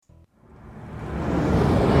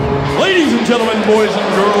gentlemen, boys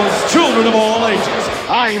and girls, children of all ages.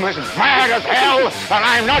 I'm as mad as hell, and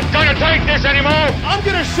I'm not gonna take this anymore! I'm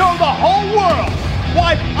gonna show the whole world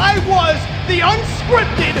why I was the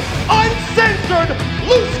unscripted, uncensored,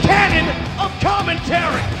 loose cannon of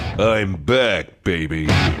commentary! I'm back, baby.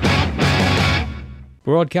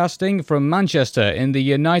 Broadcasting from Manchester in the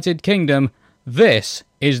United Kingdom, this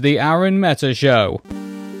is the Aaron Meta Show.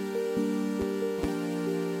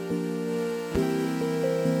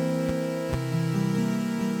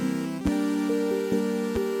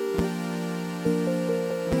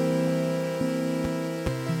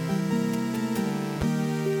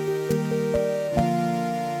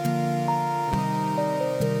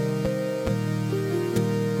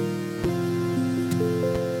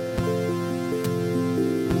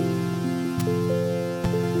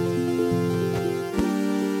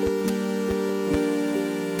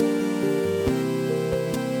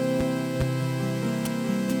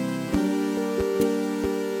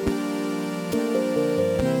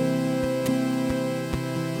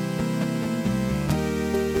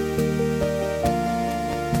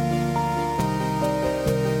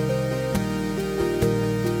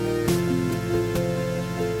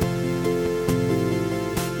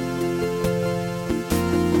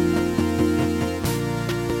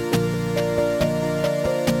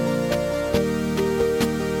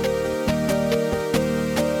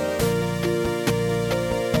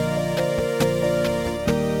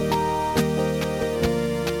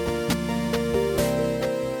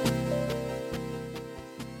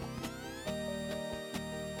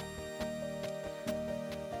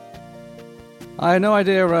 I had no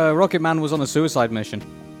idea Rocket Man was on a suicide mission.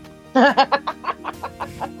 This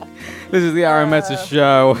is the Aaron Meta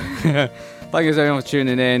Show. Thank you everyone for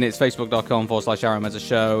tuning in. It's facebook.com/Aaron Meta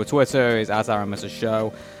Show. Twitter is @Aaron Meta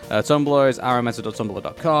Show. Tumblr is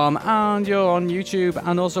aaronmeta.tumblr.com. And you're on YouTube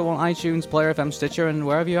and also on iTunes, Player FM, Stitcher, and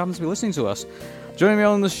wherever you happen to be listening to us. Joining me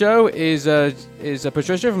on the show is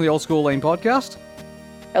Patricia from the Old School Lane podcast.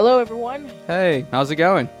 Hello, everyone. Hey, how's it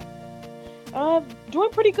going? Doing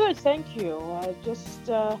pretty good, thank you. Just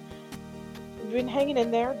been hanging in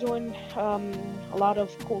there, doing a lot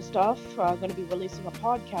of cool stuff. I'm going to be releasing a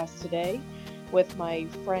podcast today with my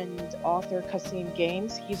friend, author Kasim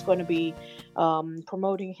Gaines. He's going to be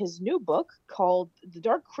promoting his new book called The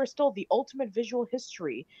Dark Crystal: The Ultimate Visual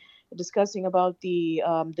History, discussing about the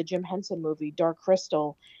Jim Henson movie, Dark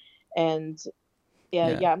Crystal. And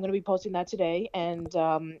yeah, I'm going to be posting that today. And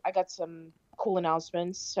I got some cool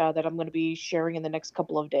announcements that I'm going to be sharing in the next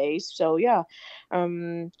couple of days. So yeah,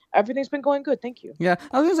 everything's been going good. Thank you. Yeah,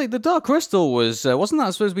 I was going to say the Dark Crystal wasn't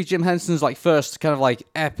that supposed to be Jim Henson's like first kind of like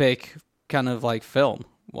epic kind of like film,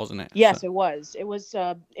 wasn't it? Yes, it was. It was.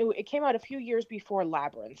 It came out a few years before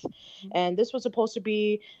Labyrinth, and this was supposed to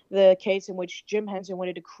be the case in which Jim Henson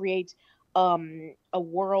wanted to create a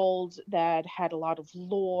world that had a lot of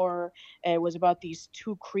lore. It was about these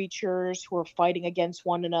two creatures who were fighting against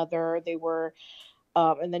one another. They were,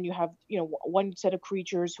 and then you have, one set of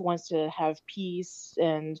creatures who wants to have peace.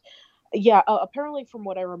 And yeah, apparently from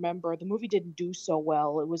what I remember, the movie didn't do so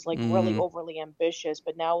well. It was like really overly ambitious,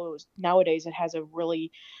 but nowadays it has a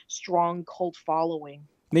really strong cult following.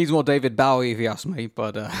 Needs more David Bowie, if you ask me,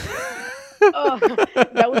 but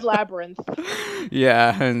that was Labyrinth.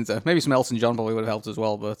 Yeah, and maybe some Elton John probably would have helped as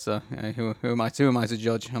well. But who am I to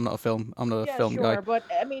judge? I'm not a film guy. But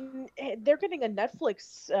I mean, they're getting a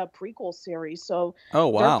Netflix prequel series. So oh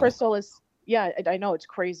wow, Dark Crystal is. Yeah, I know, it's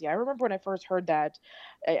crazy. I remember when I first heard that,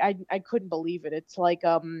 I couldn't believe it. It's like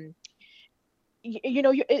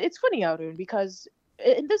it's funny, Arun, because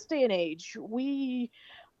in this day and age, we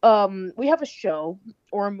have a show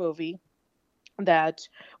or a movie that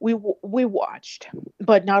we watched,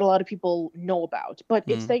 but not a lot of people know about. But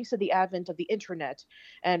it's thanks to the advent of the internet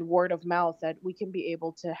and word of mouth that we can be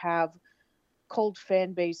able to have cult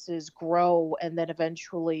fan bases grow, and then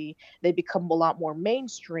eventually they become a lot more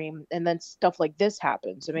mainstream, and then stuff like this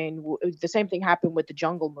happens. I mean, the same thing happened with the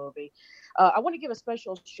Jungle movie. I want to give a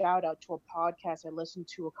special shout out to a podcast I listened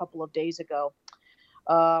to a couple of days ago.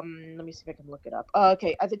 Let me see if I can look it up.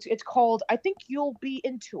 Okay, it's called I Think You'll Be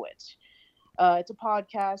Into It. It's a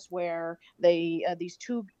podcast where they these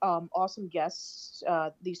two awesome guests,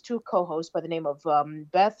 these two co-hosts by the name of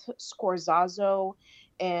Beth Scorzazzo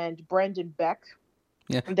and Brendan Beck.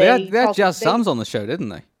 Yeah, they had Jazz Sams on the show, didn't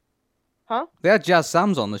they? Huh? They had Jazz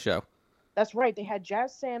Sams on the show. That's right. They had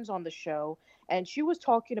Jazz Sams on the show, and she was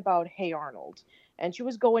talking about Hey Arnold. And she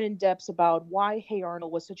was going in depth about why Hey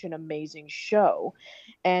Arnold was such an amazing show.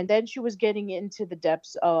 And then she was getting into the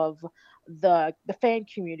depths of the fan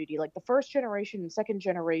community, like the first generation and second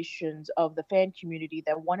generations of the fan community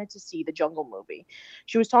that wanted to see the Jungle movie.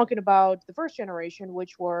 She was talking about the first generation,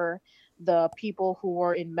 which were the people who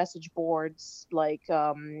were in message boards, like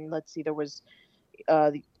let's see, there was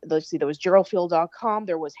there was Geraldfield.com,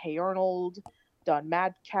 there was Hey Arnold,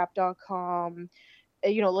 Madcap.com,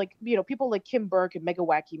 people like Kim Burke and Mega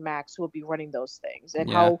Wacky Max who would be running those things,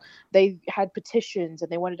 and how they had petitions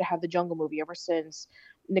and they wanted to have the Jungle movie ever since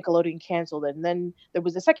Nickelodeon canceled it. And then there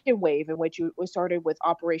was the second wave in which it started with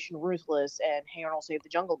Operation Ruthless and Hey Arnold Saved the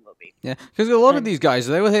Jungle movie. Yeah, because a lot of these guys,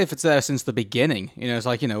 they were here for there since the beginning. It's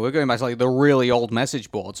like, we're going back to like the really old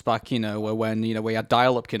message boards back, when, we had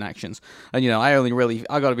dial-up connections. And, I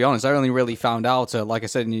got to be honest, I only really found out, like I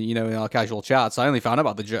said, in our casual chats, I only found out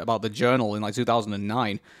about the journal in like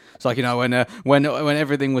 2009. It's like, when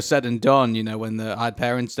everything was said and done, when I had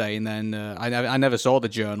Parents' Day, and then I never saw the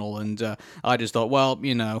journal, and I just thought, well,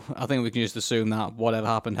 I think we can just assume that whatever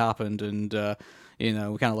happened, and we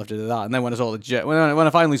kind of left it at that. And then when I saw when I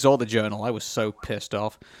finally saw the journal, I was so pissed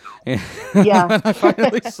off. Yeah, when I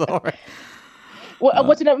finally saw it. Well,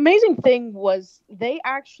 what's an amazing thing was they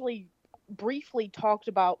actually briefly talked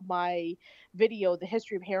about my video, The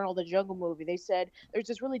History of Harold the Jungle Movie. They said there's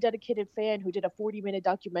this really dedicated fan who did a 40-minute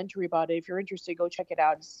documentary about it. If you're interested, go check it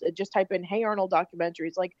out. Just type in Hey Arnold documentary.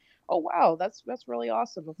 It's like, oh wow, that's really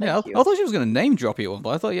awesome. Thank you. I thought she was going to name drop you one, but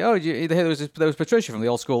I thought, there was Patricia from the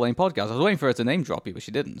Old School Lane podcast. I was waiting for her to name drop you, but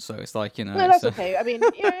she didn't. So it's like, No, that's okay. I mean,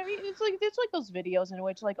 it's like those videos in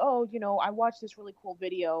which, like, oh, I watched this really cool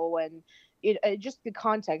video, and it just the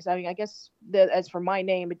context. I mean, I guess as for my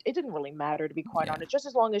name, it didn't really matter, to be quite honest. Just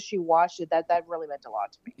as long as she watched it, that really meant a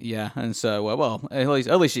lot to me. Yeah, and so at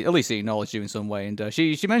least she acknowledged you in some way, and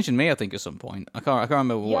she mentioned me, I think, at some point. I can't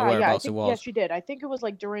remember whereabouts it was. Yeah, she did. I think it was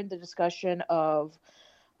like during the discussion of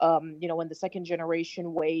when the second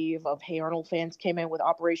generation wave of Hey Arnold fans came in with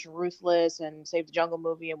Operation Ruthless and Save the Jungle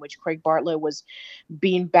movie, in which Craig Bartlett was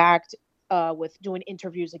being backed with doing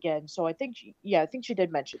interviews again. So I think she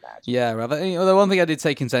did mention that. Yeah, rather. The one thing I did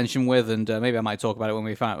take contention with, and maybe I might talk about it when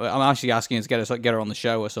we find. I'm actually asking her to get her on the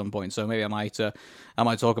show at some point. So maybe I might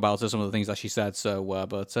talk about some of the things that she said. So,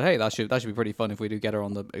 but hey, that should be pretty fun if we do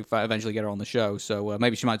if I eventually get her on the show. So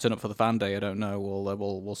maybe she might turn up for the fan day. I don't know.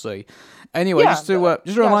 We'll see. Anyway, just to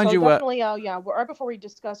remind you. Definitely, right before we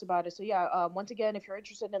discuss about it. So once again, if you're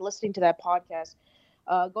interested in listening to that podcast,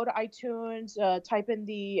 go to iTunes, type in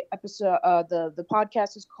the episode. The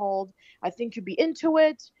podcast is called I Think You'd Be Into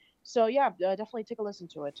It. So definitely take a listen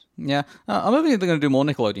to it. Yeah, I'm hoping they're going to do more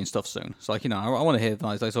Nickelodeon stuff soon. It's like, I want to hear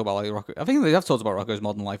they talk about like Rocco. I think they have talked about Rocco's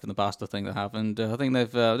Modern Life in the past. I think they have, and I think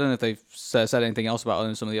they've. I don't know if they've said anything else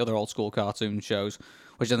about some of the other old school cartoon shows,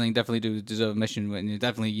 which I think definitely do deserve a mention. And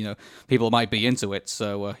definitely, people might be into it.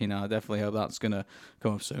 So I definitely hope that's going to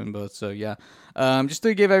come up soon. But just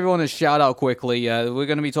to give everyone a shout out quickly, we're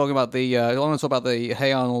going to be talking about I want to talk about the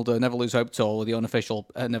Hey Arnold Never Lose Hope tour, the unofficial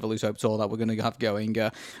Never Lose Hope tour that we're going to have going.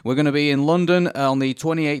 We're going to be in London on the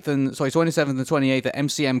 27th and 28th at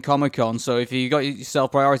MCM Comic Con. So if you got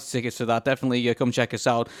yourself priority tickets for that, definitely come check us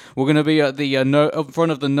out. We're going to be at the up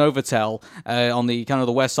front of the Novotel on the kind of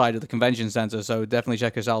the west side of the convention centre. So definitely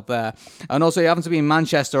check us out there. And also, you happen to be in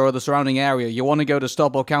Manchester or the surrounding area, you want to go to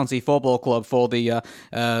Stockport County Football Club for the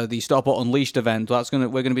Stockport Unleashed event. We're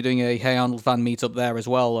going to be doing a Hey Arnold fan meetup there as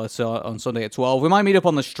well on Sunday at 12. We might meet up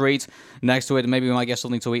on the street next to it, and maybe we might get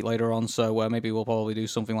something to eat later on. So maybe we'll probably do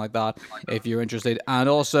something like that if you're interested. And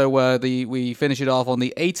also, we finish it off on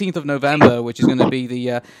the 18th of November, which is going to be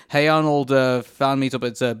the Hey Arnold fan meetup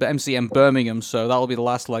at MCM Birmingham. So that'll be the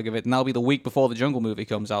last leg of it, and that'll be the week before the Jungle movie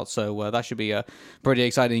comes out. So that should be a pretty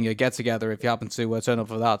exciting get together if you happen to turn up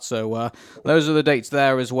for that. So those are the dates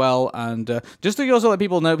there as well. And just to also let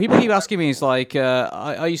people know, people keep asking me, it's like,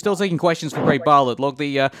 are you still taking questions for Craig Bartlett? Look,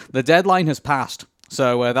 the deadline has passed.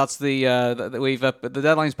 So that's the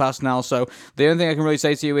deadline's passed now. So the only thing I can really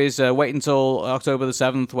say to you is wait until October the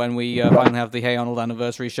 7th when we finally have the Hey Arnold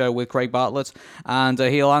anniversary show with Craig Bartlett, and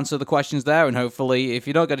he'll answer the questions there. And hopefully, if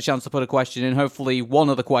you don't get a chance to put a question in, hopefully one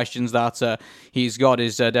of the questions that he's got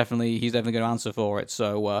is definitely going to answer for it.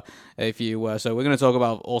 So we're going to talk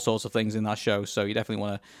about all sorts of things in that show. So you definitely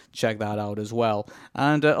want to check that out as well.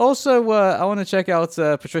 And also I want to check out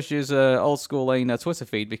Patricia's Old School Lane Twitter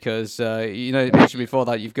feed, because she before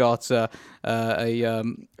that, you've got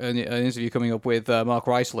an interview coming up with Mark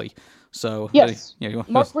Risley. So Yes, yeah,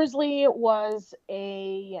 Mark Risley was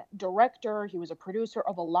a director. He was a producer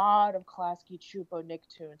of a lot of Klasky Csupo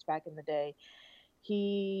Nicktoons back in the day.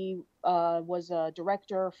 He was a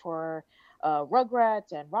director for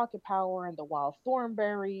Rugrats and Rocket Power and the Wild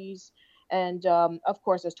Thornberrys, and of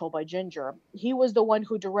course, as told by Ginger, he was the one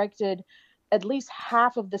who directed at least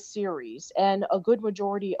half of the series and a good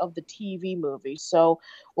majority of the TV movie. So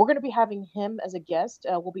we're going to be having him as a guest.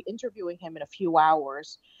 We'll be interviewing him in a few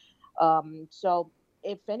hours. So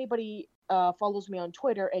if anybody follows me on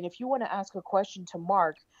Twitter, and if you want to ask a question to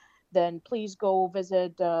Mark, then please go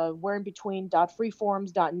visit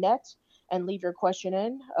whereInBetween.freeforums.net and leave your question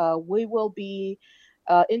in. We will be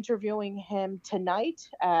interviewing him tonight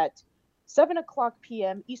at 7:00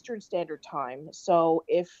 p.m. Eastern Standard Time. So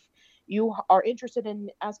if you are interested in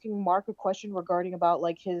asking Mark a question regarding about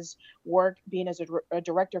like his work being as a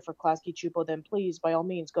director for Klasky Csupo, then please, by all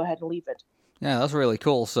means, go ahead and leave it. Yeah, that's really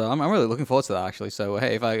cool. So I'm really looking forward to that actually. So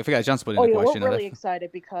hey, if I get a chance to put in a question, We're really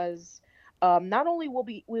excited because not only will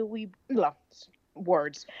we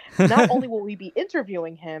words, not only will we be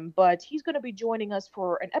interviewing him, but he's going to be joining us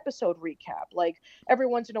for an episode recap. Like every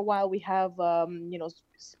once in a while, we have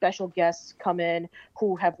special guests come in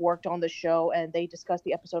who have worked on the show, and they discuss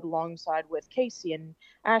the episode alongside with Casey and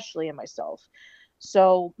Ashley and myself.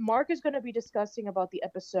 So Mark is going to be discussing about the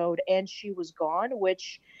episode "And She Was Gone,"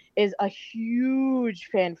 which is a huge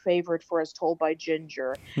fan favorite for As Told by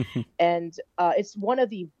Ginger, and it's one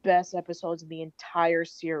of the best episodes in the entire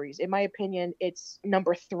series. In my opinion, it's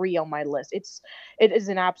number 3 on my list. It is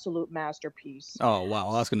an absolute masterpiece. Oh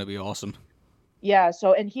wow, that's going to be awesome. Yeah.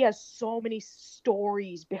 So, and he has so many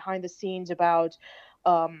stories behind the scenes about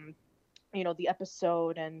the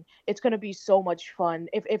episode, and it's going to be so much fun.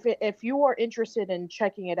 If you are interested in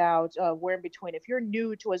checking it out, Where in Between, if you're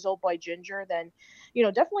new to As Told by Ginger, then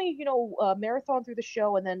definitely marathon through the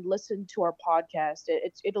show and then listen to our podcast.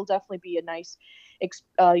 It'll definitely be a nice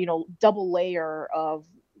double layer of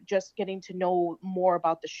just getting to know more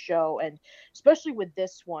about the show, and especially with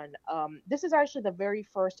this one. This is actually the very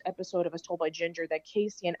first episode of As Told by Ginger that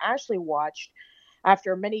Casey and Ashley watched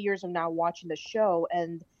after many years of now watching the show,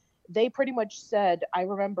 and they pretty much said, I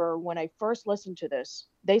remember when I first listened to this,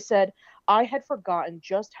 they said, I had forgotten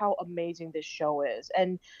just how amazing this show is.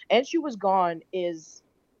 And She Was Gone is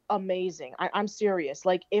amazing. I'm serious.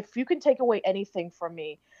 Like, if you can take away anything from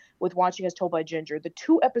me with watching As Told by Ginger, the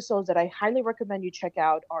 2 episodes that I highly recommend you check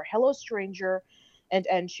out are Hello Stranger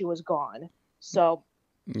and She Was Gone. So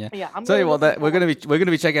yeah. I'm tell you really what, we're gonna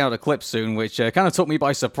be checking out a clip soon, which kind of took me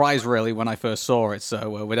by surprise really when I first saw it.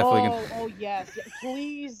 So we're definitely gonna. Oh yes,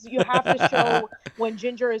 please! You have to show when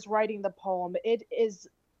Ginger is writing the poem. It is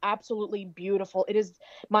absolutely beautiful. It is,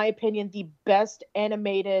 my opinion, the best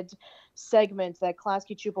animated segment that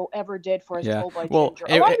Klasky Csupo ever did for As Told by Ginger.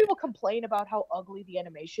 A lot of people complain about how ugly the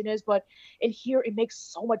animation is, but in here it makes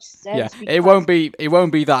so much sense. Yeah, it won't be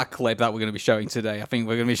that clip that we're going to be showing today. I think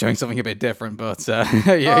we're going to be showing something a bit different, but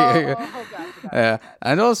yeah.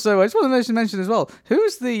 And also, I just want to mention as well,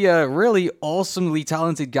 who's the really awesomely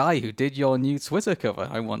talented guy who did your new Twitter cover?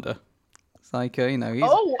 I wonder. Like he's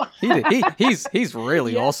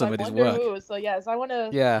really awesome at his work. So yes, I want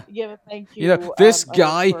to give a thank you. You know, this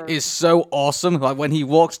guy is so awesome. Like when he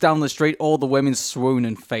walks down the street, all the women swoon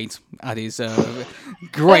and faint at his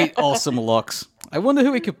great, awesome looks. I wonder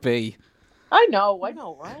who he could be. I know,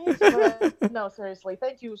 right? But, no, seriously,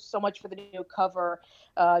 thank you so much for the new cover.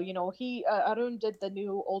 Arun did the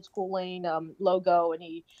new Old School Lane logo, and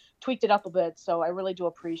he tweaked it up a bit, so I really do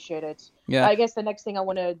appreciate it. Yeah. I guess the next thing I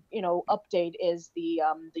want to, update is the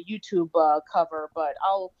YouTube cover, but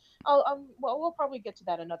we'll probably get to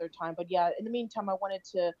that another time. But yeah, in the meantime, I wanted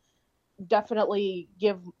to definitely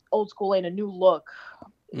give Old School Lane a new look,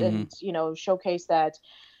 and showcase that.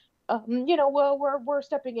 We're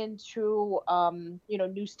stepping into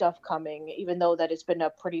new stuff coming, even though that it's been a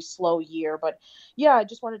pretty slow year. But yeah, I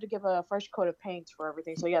just wanted to give a fresh coat of paint for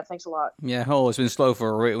everything. So yeah, thanks a lot. Yeah, it's been slow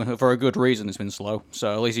for a good reason. It's been slow.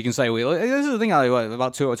 So at least you can say this is the thing I like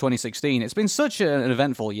about 2016. It's been such an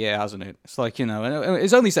eventful year, hasn't it? It's like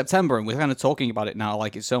it's only September and we're kind of talking about it now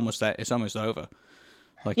like it's almost over.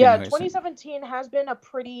 Like, 2017 has been a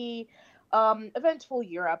pretty eventful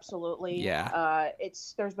year, absolutely. Yeah.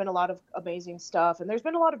 There's been a lot of amazing stuff, and there's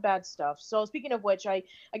been a lot of bad stuff. So speaking of which, I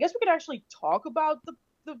guess we could actually talk about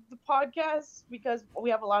the podcast, because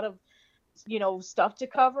we have a lot of stuff to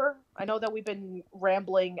cover. I know that we've been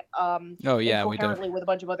rambling incoherently with a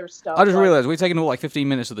bunch of other stuff. I just realized we've taken all like 15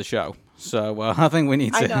 minutes of the show, so I think we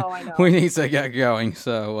need to I know. we need to get going.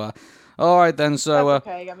 So all right then. So that's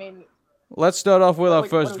okay. I mean, let's start off with our What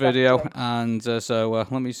first do we got video, today? and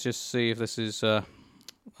let me just see if this is going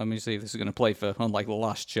to play for unlike the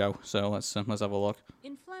last show. So let's have a look.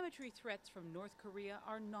 Inflammatory threats from North Korea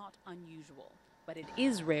are not unusual, but it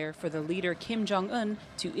is rare for the leader Kim Jong-un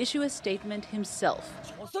to issue a statement himself.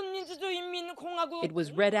 It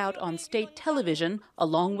was read out on state television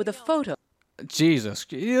along with a photo. Jesus,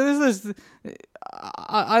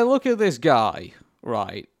 I look at this guy,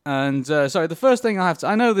 right, and sorry, the first thing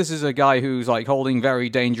I know this is a guy who's like holding very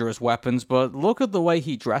dangerous weapons, but look at the way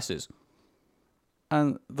he dresses.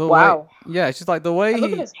 And the Wow. way, yeah, it's just like the way And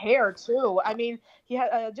look at his hair too. I mean, he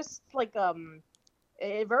had just like a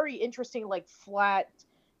very interesting, like flat,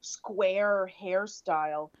 square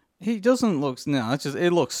hairstyle. he doesn't look. No,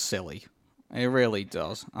 it looks silly. It really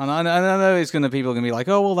does. And I know people are gonna be like,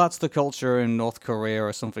 oh well, that's the culture in North Korea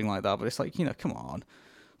or something like that. But it's like, come on,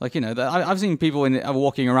 like I've seen people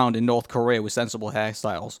walking around in North Korea with sensible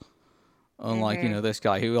hairstyles. Unlike this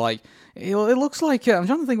guy who it looks like I'm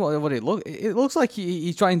trying to think what it looks. It looks like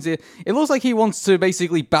he's trying to. It looks like he wants to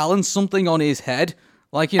basically balance something on his head.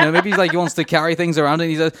 Like maybe he's like he wants to carry things around and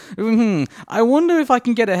he says, I wonder if I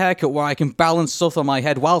can get a haircut where I can balance stuff on my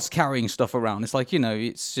head whilst carrying stuff around. It's like he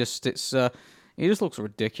just looks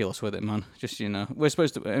ridiculous with it, man. Just we're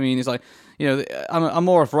supposed to. I mean, it's like I'm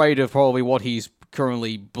more afraid of probably what he's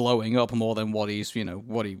currently blowing up more than what he's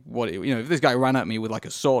if this guy ran at me with like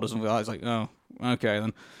a sword or something like that, it's like, oh, okay,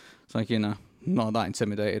 then it's like not that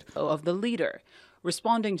intimidated. Of the leader,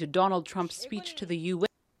 responding to Donald Trump's speech to the UN.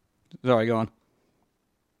 Sorry, go on.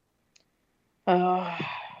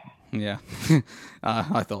 Yeah,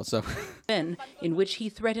 I thought so. In which he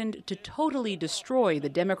threatened to totally destroy the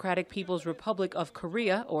Democratic People's Republic of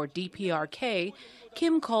Korea, or DPRK,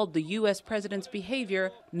 Kim called the U.S. president's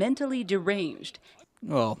behavior mentally deranged.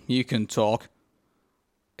 Well, you can talk.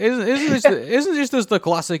 Isn't this just the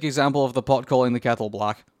classic example of the pot calling the kettle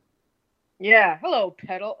black? Yeah. Hello,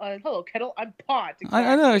 kettle. Hello, kettle. I'm pot.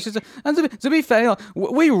 Exactly. I know. It's just, and to be fair,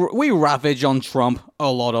 we ravage on Trump a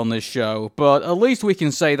lot on this show, but at least we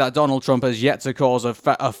can say that Donald Trump has yet to cause a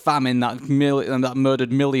famine that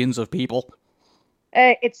murdered millions of people.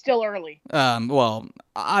 It's still early. Well,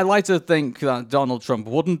 I like to think that Donald Trump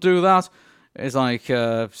wouldn't do that. It's like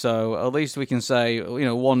so. At least we can say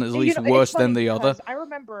one is at least worse than the other. I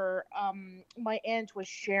remember my aunt was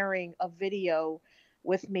sharing a video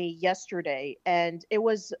with me yesterday, and it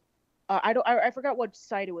was I forgot what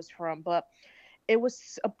site it was from, but it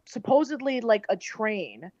was supposedly like a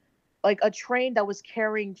train that was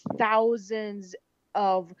carrying thousands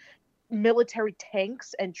of military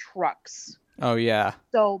tanks and trucks. Oh yeah.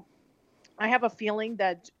 So I have a feeling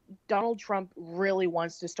that Donald Trump really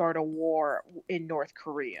wants to start a war in North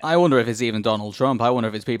Korea. I wonder if it's even Donald Trump. I wonder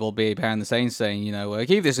if it's people behind the scenes saying,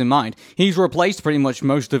 keep this in mind. He's replaced pretty much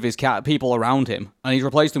most of his people around him, and he's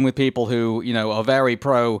replaced them with people who, are very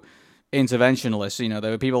pro-interventionalists.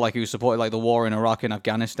 There were people who supported the war in Iraq and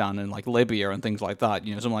Afghanistan and Libya and things like that.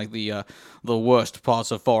 Some the worst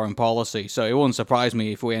parts of foreign policy. So it wouldn't surprise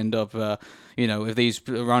me if we end up, if these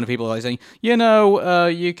round of people are saying,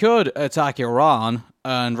 you could attack Iran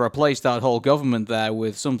and replace that whole government there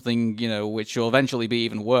with something, which will eventually be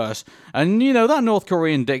even worse. And, that North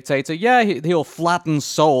Korean dictator, yeah, he'll flatten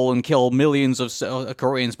Seoul and kill millions of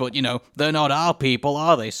Koreans, but, they're not our people,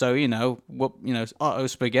 are they? So,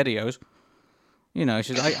 SpaghettiOs.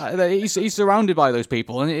 He's surrounded by those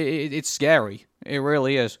people, and it's scary. It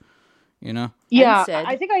really is, Yeah,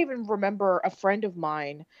 I think I even remember a friend of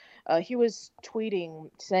mine, he was tweeting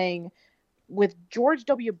saying, with George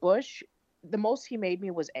W. Bush, the most he made me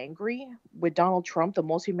was angry. With Donald Trump, the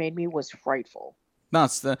most he made me was frightful.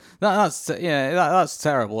 That's terrible,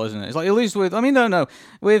 isn't it? It's at least with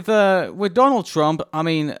with Donald Trump,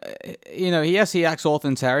 he acts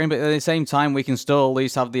authoritarian, but at the same time we can still at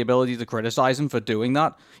least have the ability to criticize him for doing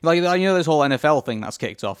that. This whole NFL thing that's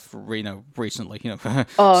kicked off, recently,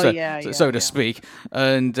 so to speak,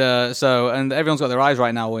 and everyone's got their eyes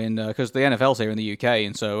right now because the NFL's here in the UK,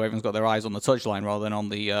 and so everyone's got their eyes on the touchline rather than on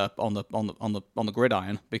the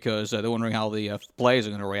gridiron because they're wondering how the players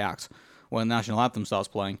are going to react when the national anthem starts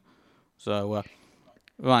playing. So,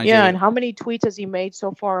 and how many tweets has he made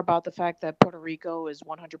so far about the fact that Puerto Rico is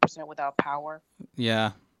 100% without power?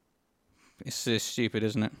 Yeah. It's stupid,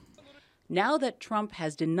 isn't it? Now that Trump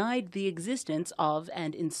has denied the existence of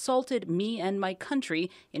and insulted me and my country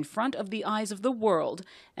in front of the eyes of the world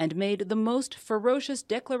and made the most ferocious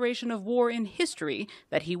declaration of war in history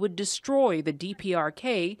that he would destroy the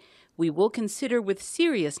DPRK, we will consider with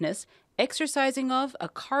seriousness exercising of a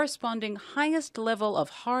corresponding highest level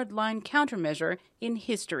of hardline countermeasure in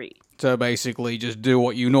history. So basically just do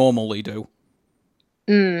what you normally do.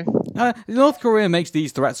 North Korea makes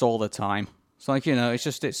these threats all the time. It's like,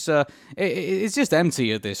 it's just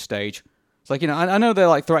empty at this stage. It's like, I know they're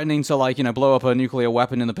like threatening to like, blow up a nuclear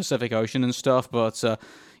weapon in the Pacific Ocean and stuff, but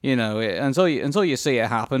until you see it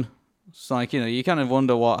happen, it's like, you kind of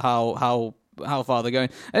wonder how far they're going.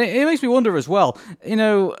 And it makes me wonder as well,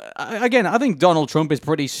 again, I think Donald Trump is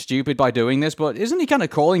pretty stupid by doing this, but isn't he kind of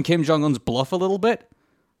calling Kim Jong-un's bluff a little bit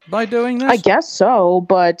by doing this? I guess so,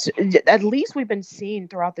 but at least we've been seeing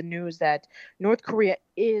throughout the news that North Korea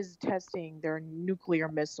is testing their nuclear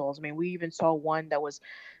missiles. I mean, we even saw one that was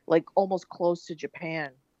like almost close to Japan.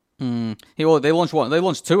 They launched one. They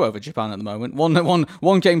launched two over Japan at the moment.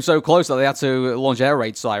 One came so close that they had to launch air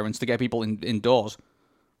raid sirens to get people indoors.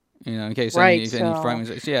 In case any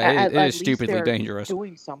fragments. Yeah, it is stupidly dangerous.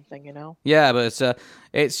 Doing something, Yeah, but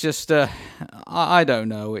it's just I don't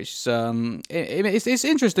know. It's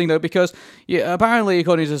interesting though because apparently,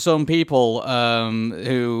 according to some people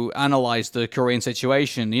who analysed the Korean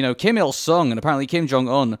situation, Kim Il Sung and apparently Kim Jong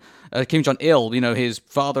Il, his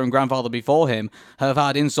father and grandfather before him, have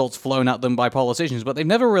had insults flown at them by politicians, but they've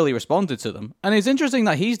never really responded to them. And it's interesting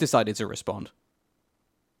that he's decided to respond.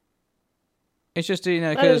 It's just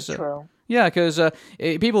because because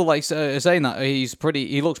people like saying that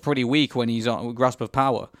he looks pretty weak when he's on grasp of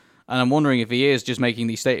power, and I'm wondering if he is just making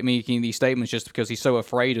these statements just because he's so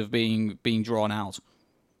afraid of being drawn out.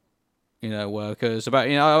 Because I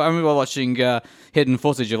remember watching hidden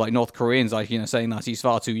footage of like North Koreans saying that he's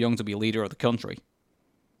far too young to be leader of the country.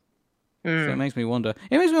 So it makes me wonder.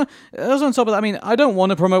 Also on top of that, I don't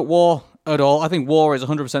want to promote war at all. I think war is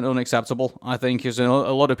 100% unacceptable. I think a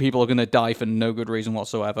lot of people are going to die for no good reason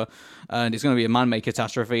whatsoever, and it's going to be a man-made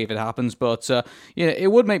catastrophe if it happens. But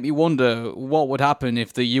it would make me wonder what would happen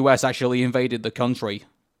if the US actually invaded the country,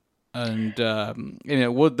 and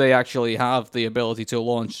would they actually have the ability to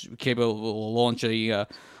launch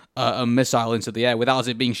a missile into the air without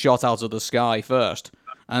it being shot out of the sky first?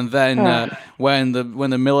 And then when the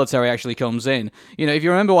military actually comes in, if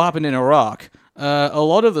you remember what happened in Iraq, a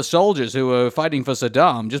lot of the soldiers who were fighting for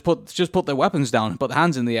Saddam just put their weapons down, put their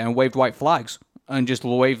hands in the air, and waved white flags, and just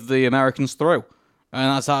waved the Americans through. And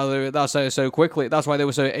that's why they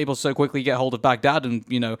were so able to so quickly get hold of Baghdad and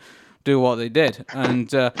do what they did.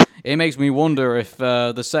 And it makes me wonder if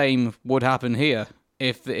the same would happen here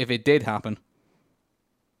if it did happen.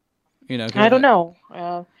 I don't know.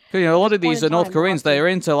 A lot of these North Koreans, they're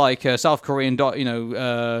into like South Korean,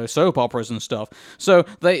 soap operas and stuff. So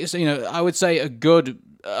I would say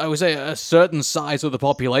a certain size of the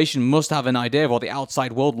population must have an idea of what the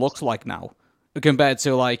outside world looks like now, compared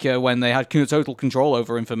to like when they had total control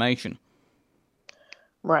over information.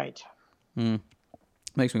 Right.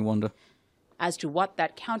 Makes me wonder. As to what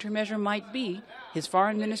that countermeasure might be, his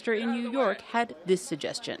foreign minister in New York had this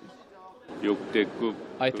suggestion.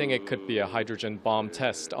 I think it could be a hydrogen bomb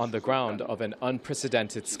test on the ground of an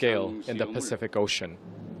unprecedented scale in the Pacific Ocean.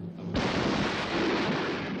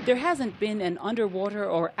 There hasn't been an underwater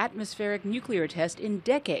or atmospheric nuclear test in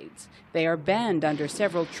decades. They are banned under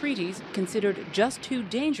several treaties considered just too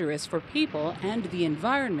dangerous for people and the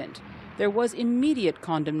environment. There was immediate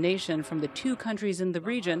condemnation from the two countries in the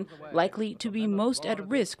region likely to be most at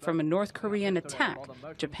risk from a North Korean attack,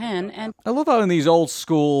 Japan and... I love how in these old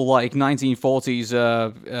school, like, 1940s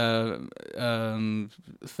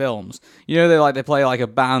films, they play, like, a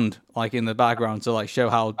band, like, in the background to, like, show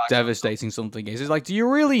how devastating something is. It's like, do you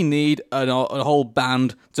really need a whole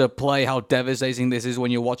band to play how devastating this is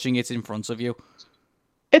when you're watching it in front of you?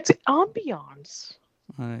 It's ambiance.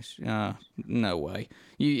 No way.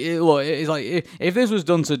 It's like if this was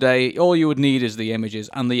done today, all you would need is the images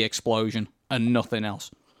and the explosion and nothing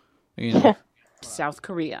else. South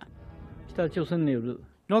Korea.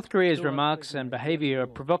 North Korea's remarks and behavior are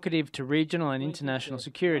provocative to regional and international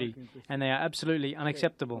security, and they are absolutely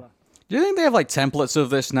unacceptable. Do you think they have like templates of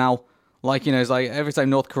this now? Like, it's like every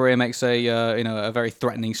time North Korea makes a very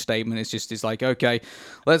threatening statement, it's like, okay,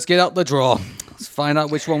 let's get out the drawer. Let's find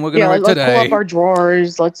out which one we're going to write today. Let's pull up our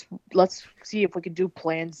drawers. Let's see if we can do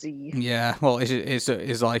Plan Z. Yeah, well,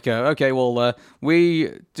 it's like, okay, well,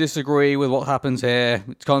 we disagree with what happens here.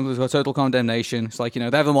 It's total condemnation. It's like, they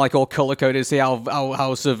have them like all color-coded to see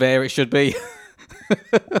how severe it should be.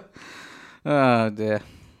 Oh, dear.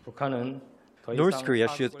 North Korea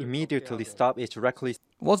should immediately stop its reckless...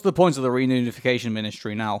 What's the point of the reunification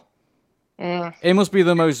ministry now? It must be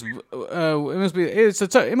the most.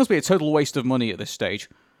 It must be a total waste of money at this stage,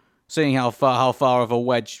 seeing how far of a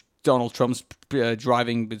wedge Donald Trump's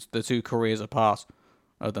driving the two Koreas apart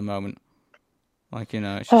at the moment. Like,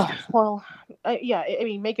 it's just... yeah. I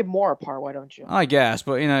mean, make it more apart. Why don't you? I guess,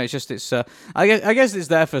 but it's I guess it's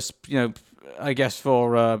there for I guess,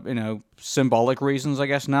 for symbolic reasons, I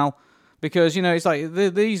guess now. Because, it's like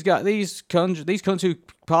these two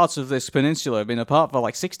parts of this peninsula have been apart for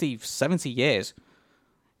like 60, 70 years.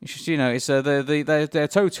 It's just, it's they're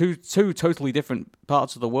two totally different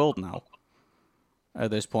parts of the world now. At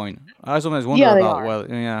this point, I sometimes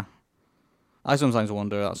wonder I sometimes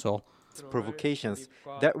wonder. That's all. Provocations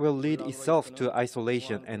that will lead itself to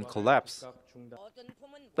isolation and collapse.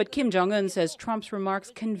 But Kim Jong-un says Trump's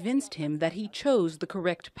remarks convinced him that he chose the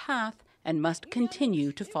correct path and must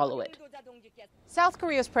continue to follow it. South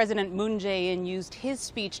Korea's President Moon Jae-in used his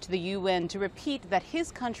speech to the UN to repeat that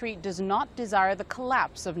his country does not desire the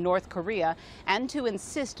collapse of North Korea and to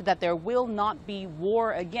insist that there will not be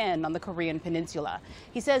war again on the Korean peninsula.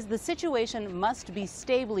 He says the situation must be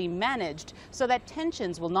stably managed so that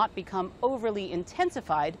tensions will not become overly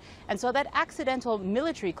intensified and so that accidental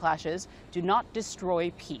military clashes do not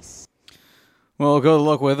destroy peace. Well, good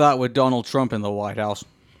luck with that with Donald Trump in the White House.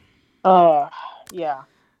 Yeah.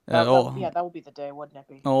 That would be the day, wouldn't it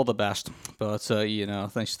be? All the best, but I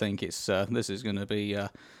just think this is going to be,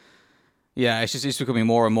 it's becoming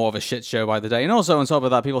more and more of a shit show by the day. And also on top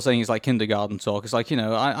of that, people saying it's like kindergarten talk. It's like I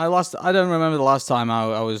don't remember the last time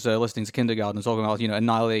I was listening to kindergarten talking about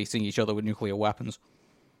annihilating each other with nuclear weapons.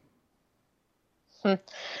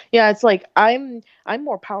 Yeah, it's like I'm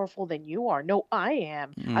more powerful than you are. No, I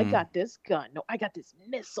am. I got this gun. No, I got this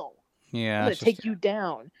missile. Yeah, I'm gonna take you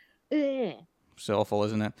down. It's awful,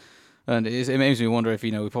 isn't it? And it makes me wonder if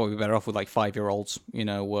we'd probably be better off with like 5-year-olds,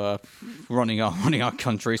 running our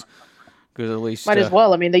countries, because at least might as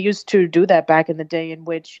well. I mean, they used to do that back in the day, in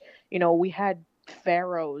which we had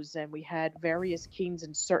pharaohs and we had various kings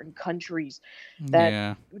in certain countries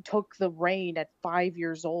that took the reign at 5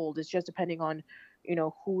 years old. It's just depending on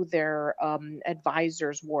who their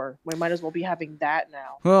advisors were. We might as well be having that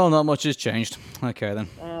now. Well, not much has changed. Okay, then.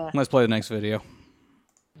 Let's play the next video.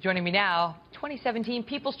 Joining me now, 2017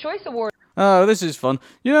 People's Choice Award. Oh, this is fun.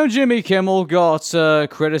 Jimmy Kimmel got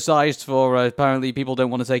criticized for apparently people don't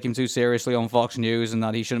want to take him too seriously on Fox News and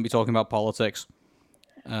that he shouldn't be talking about politics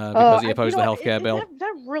because he opposed the healthcare bill.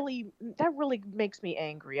 That really makes me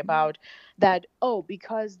angry about that. Oh,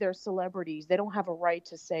 because they're celebrities, they don't have a right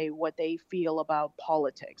to say what they feel about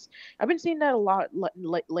politics. I've been seeing that a lot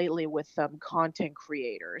lately with content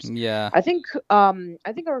creators. Yeah. I think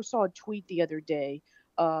I saw a tweet the other day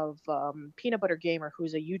of Peanut Butter Gamer,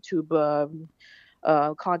 who's a YouTube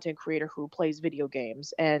content creator who plays video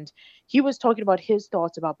games, and he was talking about his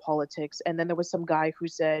thoughts about politics, and then there was some guy who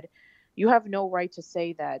said, you have no right to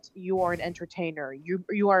say that. You are an entertainer.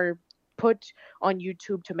 You are put on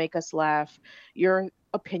YouTube to make us laugh. Your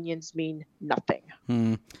opinions mean nothing.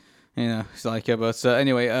 It's like, but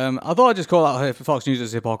anyway, I thought I'd just call out Fox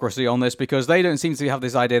News' hypocrisy on this, because they don't seem to have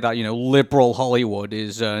this idea that, liberal Hollywood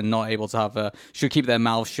is not able to have, should keep their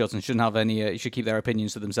mouths shut and shouldn't have any, should keep their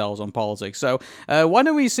opinions to themselves on politics. So, why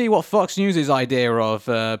don't we see what Fox News' idea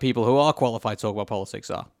of people who are qualified to talk about politics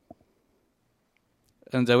are?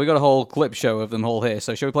 And we got a whole clip show of them all here,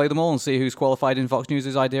 so shall we play them all and see who's qualified in Fox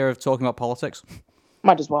News' idea of talking about politics?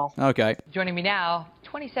 Might as well. Okay. Joining me now,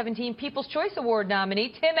 2017 People's Choice Award nominee,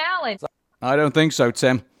 Tim Allen. I don't think so,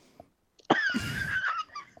 Tim.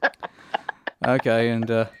 Okay,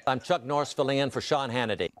 and... I'm Chuck Norris filling in for Sean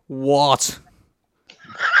Hannity. What?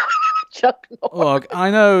 Chuck Norris. Look,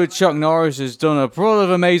 I know Chuck Norris has done a lot of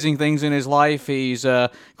amazing things in his life. He's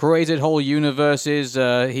created whole universes.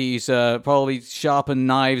 He's probably sharpened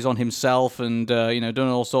knives on himself and, done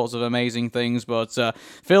all sorts of amazing things. But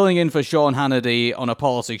filling in for Sean Hannity on a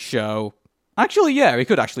politics show... Actually, yeah, he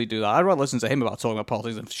could actually do that. I'd rather listen to him about talking about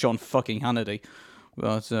politics than Sean fucking Hannity.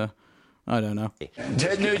 But, I don't know.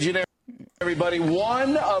 Ted Nugent, everybody,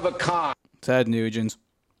 one of a kind. Ted Nugent.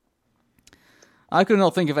 I could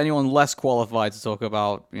not think of anyone less qualified to talk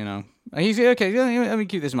about, He's okay, let me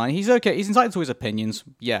keep this in mind. He's okay, he's entitled to his opinions.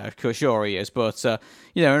 Yeah, sure he is. But,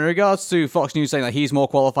 in regards to Fox News saying that he's more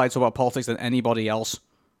qualified to talk about politics than anybody else,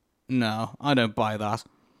 no, I don't buy that.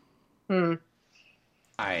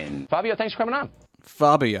 Fabio, thanks for coming on.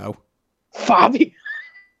 Fabio?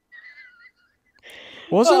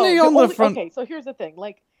 Wasn't he on the front? Okay, so here's the thing.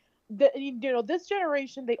 Like, this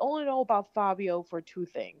generation, they only know about Fabio for two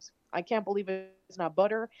things. I can't believe it's not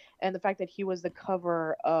butter, and the fact that he was the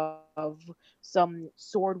cover of some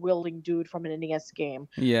sword-wielding dude from an NES game.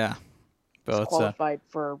 Yeah. But qualified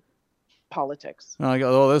for politics. All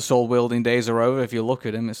those sword-wielding days are over. If you look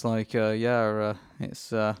at him, it's like,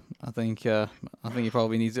 it's. I think he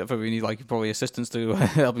probably needs probably assistance to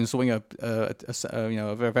help him swing a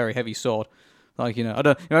very, very heavy sword. Like, I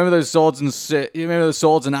don't remember those swords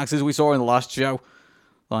and axes we saw in the last show.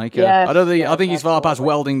 Like, Yes, I think he's far past absolutely.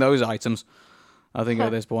 welding those items. I think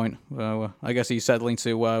at this point, I guess he's settling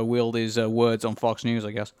to wield his words on Fox News.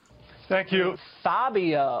 I guess. Thank you.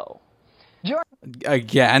 Fabio.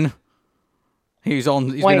 Again, he's on.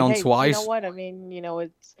 He's Wait, been on hey, twice. You know what? I mean,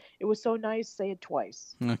 it was so nice. Say it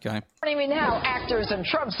twice. Okay. Joining me now, actors and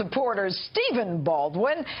Trump supporters Stephen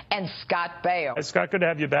Baldwin and Scott Baio. Hey, Scott, good to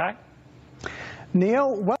have you back.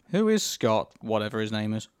 Neil, what? Who is Scott? Whatever his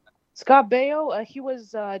name is. Scott Baio, he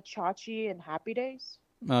was Chachi in Happy Days.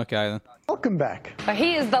 Okay then. Welcome back.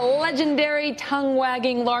 He is the legendary,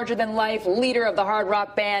 tongue-wagging, larger-than-life leader of the hard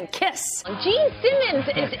rock band Kiss. Gene Simmons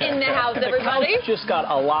is in the house, everybody. Just got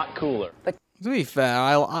a lot cooler. To be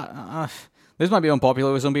fair, this might be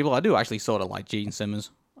unpopular with some people. I do actually sort of like Gene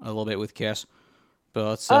Simmons a little bit with Kiss,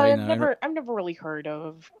 but I've never really heard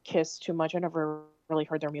of Kiss too much. I never really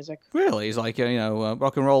heard their music. Really, he's like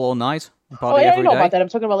rock and roll all night, party Oh, yeah, I every know day. about that. I'm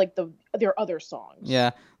talking about like their other songs.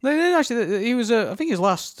 Yeah, actually, he was. I think his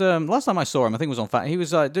last time I saw him, I think it was on. He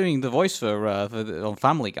was doing the voice for on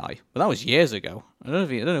Family Guy, but that was years ago. I don't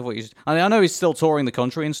know what he's. I know he's still touring the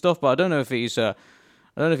country and stuff, but I don't know if he's. I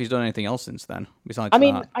don't know if he's done anything else since then. Besides, I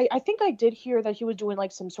mean, that. I think I did hear that he was doing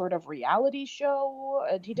like some sort of reality show.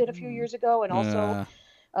 He did a few years ago, and also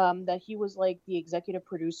that he was like the executive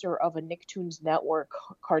producer of a Nicktoons Network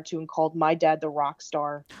cartoon called My Dad the Rock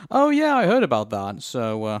Star. Oh yeah, I heard about that.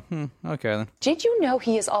 So okay then. Did you know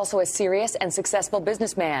he is also a serious and successful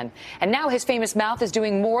businessman? And now his famous mouth is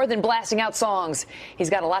doing more than blasting out songs. He's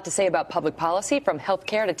got a lot to say about public policy, from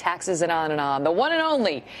healthcare to taxes and on and on. The one and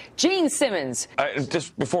only Gene Simmons.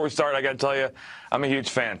 Just before we start, I got to tell you, I'm a huge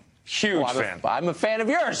fan. Huge fan. I'm a fan of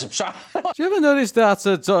yours. Do you ever notice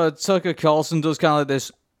that Tucker Carlson does kind of like this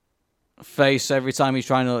face every time he's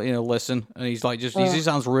trying to listen, and he's like he just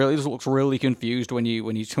looks really confused when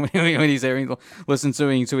he's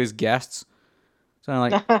listening to his guests. So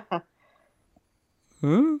I'm like,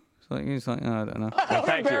 who? He's like, I don't know. I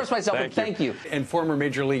don't embarrass myself, but thank you. And former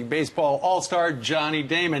Major League Baseball All-Star Johnny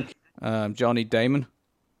Damon. Johnny Damon?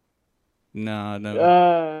 No.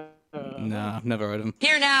 No, I've never heard of him.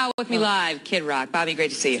 Here now with me live, Kid Rock. Bobby,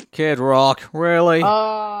 great to see you. Kid Rock, really?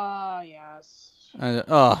 Yes.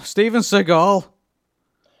 Steven Seagal.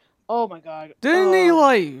 Oh my God. Didn't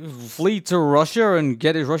he flee to Russia and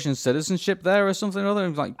get his Russian citizenship there or something or other?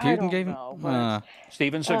 Like Putin gave him.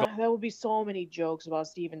 Steven Seagal. There will be so many jokes about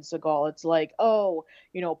Steven Seagal. It's like,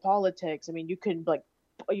 politics. I mean, you can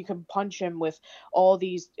punch him with all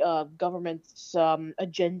these government's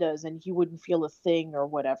agendas, and he wouldn't feel a thing or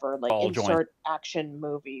whatever. Like insert action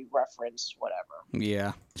movie reference, whatever.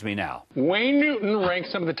 Yeah. It's me now. Wayne Newton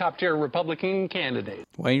ranks some of the top-tier Republican candidates.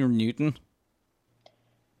 Wayne Newton?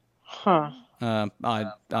 Huh. I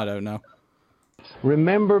don't know.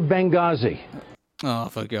 Remember Benghazi. Oh,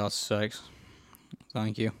 for God's sakes.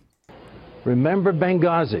 Thank you. Remember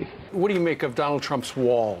Benghazi. What do you make of Donald Trump's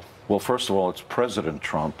wall? Well, first of all, it's President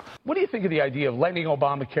Trump. What do you think of the idea of letting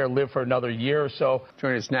Obamacare live for another year or so?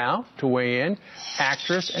 Join us now to weigh in,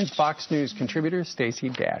 actress and Fox News contributor Stacey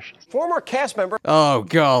Dash. Former cast member. Oh,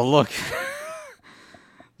 God, look.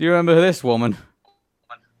 Do you remember this woman?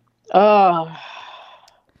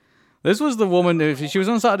 This was the woman who, she was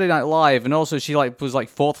on Saturday Night Live, and also she was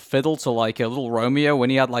fourth fiddle to a Little Romeo when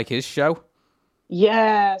he had his show.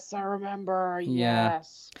 Yes, I remember. Yeah.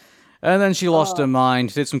 Yes. And then she lost her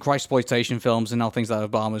mind, did some Christploitation films, and now thinks that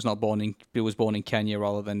Obama was born in Kenya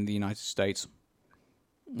rather than the United States.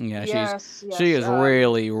 Yeah, she has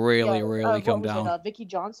really come down. Vicky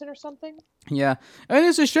Johnson or something? Yeah, and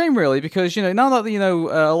it's a shame really because now that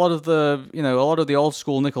a lot of the old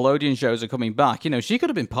school Nickelodeon shows are coming back, she could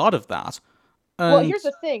have been part of that. Well, here's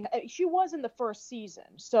the thing. She was in the first season.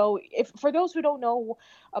 So for those who don't know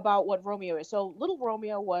about what Romeo is, so Little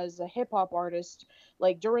Romeo was a hip-hop artist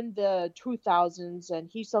during the 2000s, and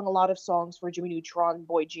he sung a lot of songs for Jimmy Neutron,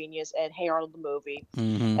 Boy Genius, and Hey Arnold the Movie.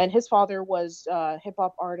 Mm-hmm. And his father was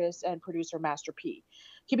hip-hop artist and producer Master P.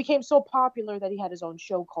 He became so popular that he had his own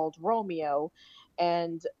show called Romeo,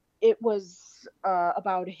 and it was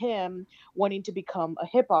about him wanting to become a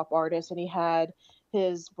hip-hop artist, and he had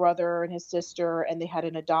his brother and his sister, and they had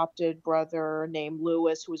an adopted brother named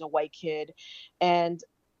Lewis, who was a white kid. And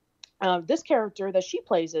this character that she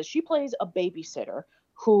plays a babysitter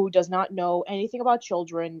who does not know anything about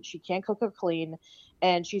children. She can't cook or clean,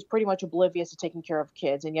 and she's pretty much oblivious to taking care of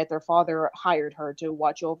kids. And yet their father hired her to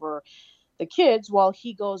watch over the kids while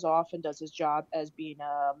he goes off and does his job as being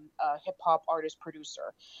a hip hop artist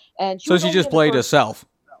producer. And so she just played herself.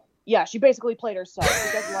 Yeah, she basically played herself.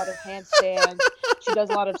 She does a lot of handstands. She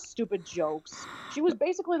does a lot of stupid jokes. She was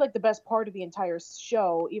basically the best part of the entire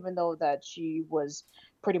show, even though that she was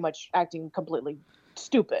pretty much acting completely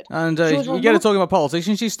stupid. And She was you get her removed- talking about politics,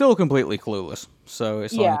 and she's still completely clueless. So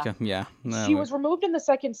it's Yeah. like, yeah. No, She was removed in the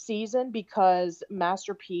second season because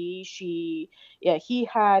Master P, he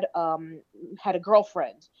had a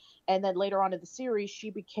girlfriend, and then later on in the series,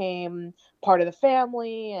 she became part of the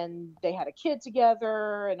family, and they had a kid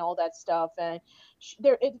together, and all that stuff. And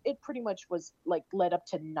it pretty much was like led up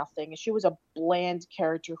to nothing. She was a bland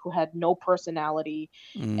character who had no personality,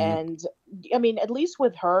 and I mean, at least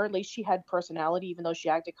with her, at least she had personality, even though she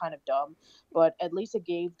acted kind of dumb. But at least it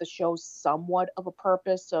gave the show somewhat of a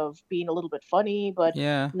purpose of being a little bit funny. But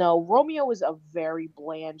Yeah. no, Romeo was a very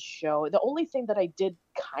bland show. The only thing that I did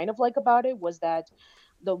kind of like about it was that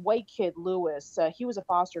the white kid, Lewis, he was a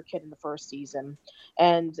foster kid in the first season,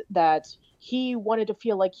 and that he wanted to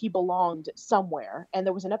feel like he belonged somewhere. And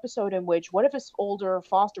there was an episode in which one of his older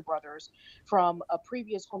foster brothers from a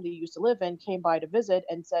previous home that he used to live in came by to visit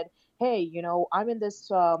and said, hey, you know, I'm in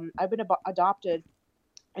this, I've been adopted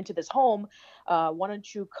into this home. Why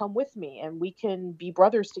don't you come with me and we can be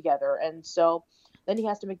brothers together? And so then he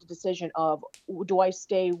has to make the decision of, do I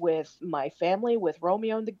stay with my family, with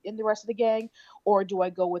Romeo and the rest of the gang, or do I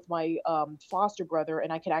go with my foster brother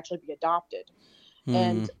and I can actually be adopted?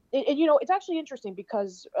 And you know, it's actually interesting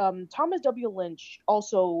because Thomas W. Lynch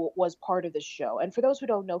also was part of this show. And for those who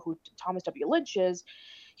don't know who Thomas W. Lynch is,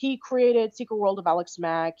 he created Secret World of Alex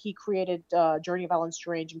Mack. He created Journey of Alan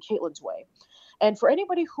Strange and Caitlin's Way. And for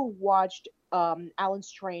anybody who watched Alan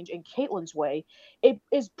Strange and Caitlin's Way, it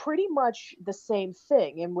is pretty much the same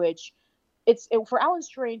thing, in which for Alan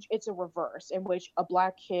Strange, it's a reverse, in which a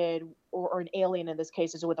black kid or an alien in this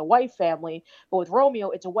case is with a white family, but with Romeo,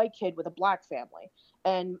 it's a white kid with a black family.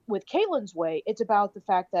 And with Caitlin's Way, it's about the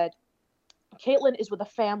fact that Caitlin is with a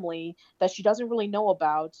family that she doesn't really know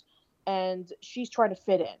about, and she's trying to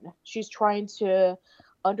fit in. She's trying to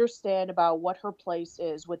understand about what her place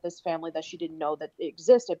is with this family that she didn't know that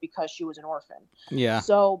existed because she was an orphan. Yeah.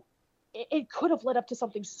 So it could have led up to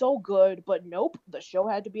something so good, but nope, the show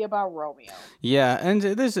had to be about Romeo. Yeah, and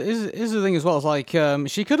this is the thing as well. It's like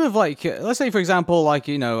she could have, like, let's say for example, like,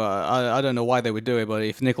 you know, I don't know why they would do it, but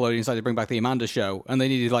if Nickelodeon decided to bring back the Amanda Show and they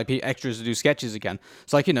needed like extras to do sketches again,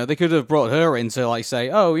 it's like, you know, they could have brought her in to like say,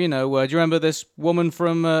 oh, you know, do you remember this woman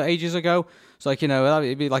from ages ago? It's like, you know,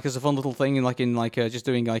 it'd be like as a fun little thing, in just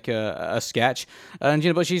doing like a sketch, and you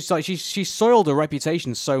know, but she's soiled her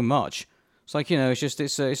reputation so much. It's like, you know,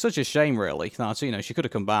 it's such a shame, really. That, you know, she could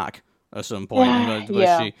have come back at some point, but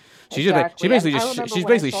yeah, she exactly.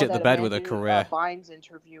 basically shit the bed with her career. Vine's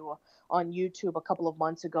interview on YouTube a couple of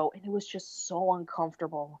months ago, and it was just so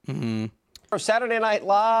uncomfortable. For Saturday Night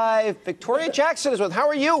Live, Victoria Jackson is with. How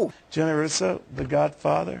are you? Johnny Rizzo, The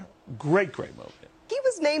Godfather, great movie. He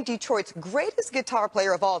was named Detroit's greatest guitar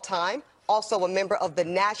player of all time, also a member of the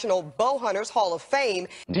National Bowhunters Hall of Fame.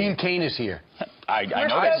 Dean Cain is here. I We're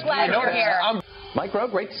know so this. glad you're here. Mike Rowe,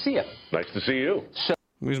 great to see you. Nice to see you.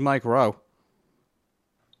 Who's Mike Rowe?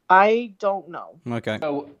 I don't know. Okay.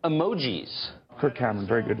 So, emojis. Kirk Cameron,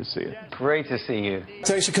 very good to see you. Great to see you.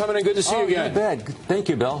 Thanks for coming in. Good to see you again. Bed. Thank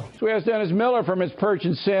you, Bill. So we asked Dennis Miller from his perch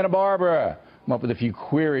in Santa Barbara. Come up with a few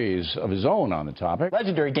queries of his own on the topic.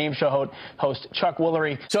 Legendary game show host Chuck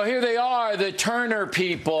Woolery. So here they are, the Turner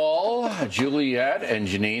people, Juliet and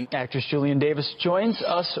Janine. Actress Julian Davis joins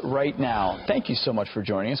us right now. Thank you so much for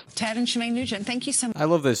joining us. Ted and Shemaine Nugent, thank you so much. I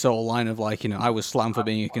love this whole line of, like, you know, I was slammed for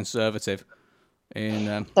being a conservative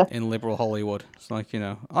in liberal Hollywood. It's like, you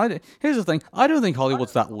know, here's the thing, I don't think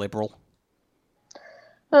Hollywood's that liberal.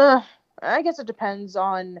 I guess it depends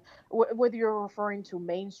on whether you're referring to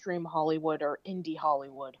mainstream Hollywood or indie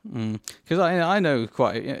Hollywood. Because I know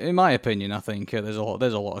quite, in my opinion, I think there's a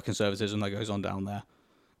lot of conservatism that goes on down there.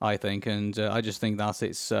 I think, and I just think that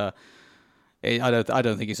it's. I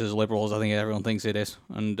don't think it's as liberal as I think everyone thinks it is,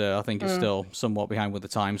 and I think it's still somewhat behind with the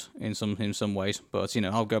times in some ways. But you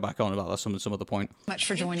know, I'll go back on about that some other point. Much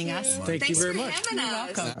for joining us. Thank you very much. You're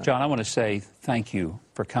welcome. John, I want to say thank you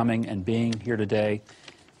for coming and being here today,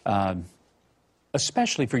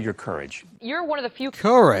 especially for your courage. You're one of the few...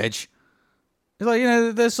 Courage? It's like, you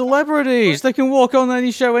know, they're celebrities. They can walk on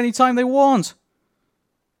any show anytime they want.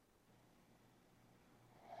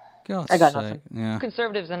 God's I got sake. nothing. Yeah.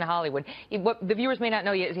 Conservatives in Hollywood. What the viewers may not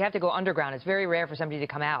know yet is you have to go underground. It's very rare for somebody to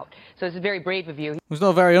come out. So it's very brave of you. It's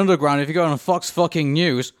not very underground if you go on Fox fucking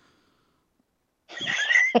News.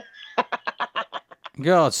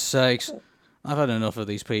 God's sakes. I've had enough of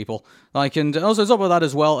these people. Like, and also on top of that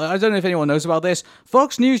as well, I don't know if anyone knows about this,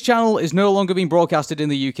 Fox News Channel is no longer being broadcasted in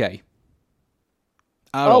the UK.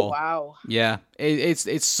 At all. Wow. Yeah,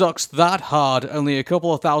 it sucks that hard. Only a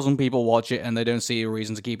couple of thousand people watch it, and they don't see a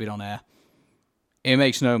reason to keep it on air. It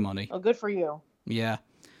makes no money. Oh, good for you. Yeah.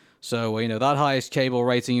 So that highest cable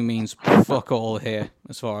rating means fuck all here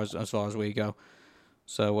as far as we go.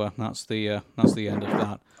 So that's the end of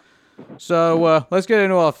that. So let's get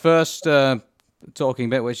into our first talking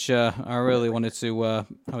bit, which I really wanted to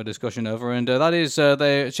have a discussion over, and that is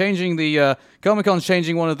they're changing the Comic-Con's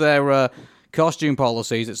changing one of their costume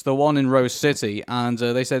policies. It's the one in Rose City, and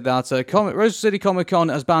they said that Rose City Comic-Con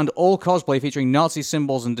has banned all cosplay featuring Nazi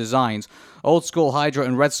symbols and designs, old school Hydra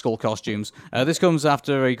and Red Skull costumes. This comes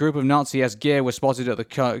after a group of Nazi-esque gear was spotted at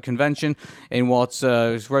the convention in what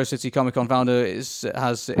Rose City Comic-Con founder has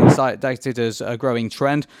cited as a growing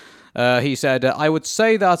trend. He said, I would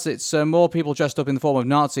say that it's more people dressed up in the form of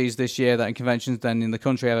Nazis this year at conventions than in the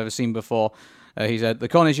country I've ever seen before. He said, the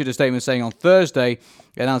con issued a statement saying on Thursday,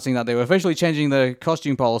 announcing that they were officially changing the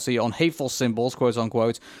costume policy on hateful symbols, quote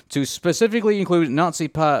unquote, to specifically include Nazi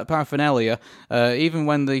paraphernalia, even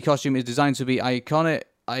when the costume is designed to be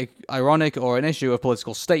ironic or an issue of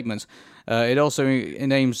political statement. It also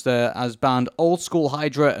names as banned old school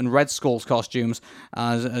Hydra and Red Skull's costumes,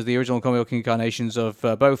 as the original comic incarnations of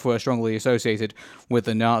both were strongly associated with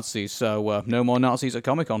the Nazis. So no more Nazis at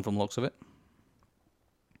Comic-Con from the looks of it.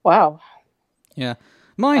 Wow. Yeah.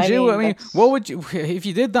 Mind you, what would you, if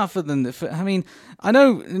you did that I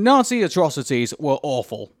know Nazi atrocities were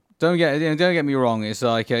awful. Don't get me wrong. It's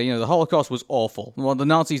like, the Holocaust was awful. What the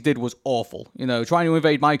Nazis did was awful. Trying to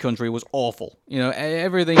invade my country was awful.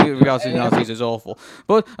 Everything in regards to the Nazis is awful.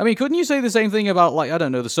 But, couldn't you say the same thing about,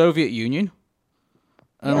 the Soviet Union?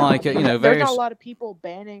 And, there's not a lot of people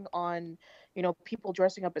banning on, people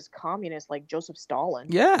dressing up as communists like Joseph Stalin.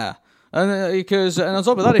 Yeah. And on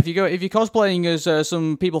top of that, if you're cosplaying as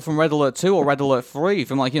some people from Red Alert 2 or Red Alert 3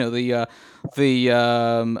 from the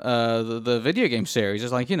video game series,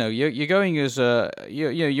 it's like you're going as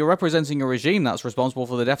you're representing a regime that's responsible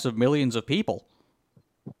for the deaths of millions of people.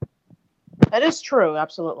 That is true,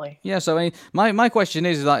 absolutely. Yeah, so my question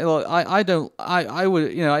is that I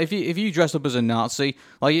would if you dressed up as a Nazi,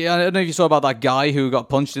 I don't know if you saw about that guy who got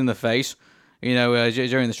punched in the face.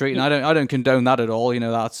 During the street, and I don't condone that at all.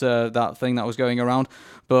 That's that thing that was going around.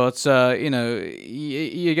 But again,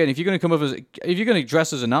 if you're going to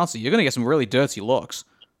dress as a Nazi, you're going to get some really dirty looks,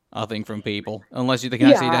 I think, from people, unless they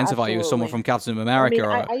can actually identify you as someone from Captain America.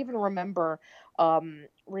 I even remember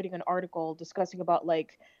reading an article discussing about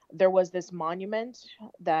there was this monument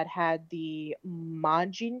that had the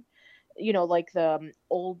Manjin. The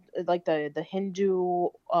old, the Hindu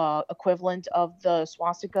equivalent of the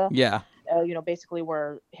swastika. Yeah. Basically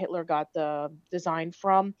where Hitler got the design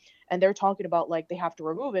from. And they're talking about, they have to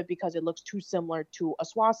remove it because it looks too similar to a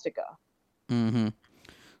swastika. Mm-hmm.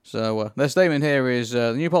 So their statement here is,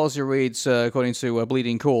 the new policy reads, according to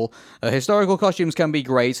Bleeding Cool, historical costumes can be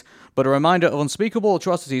great, but a reminder of unspeakable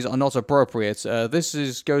atrocities are not appropriate.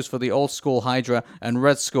 This goes for the old school Hydra and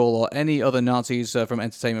Red Skull or any other Nazis from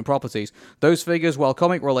entertainment properties. Those figures, while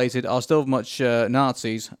comic related, are still much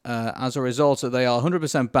Nazis. As a result, they are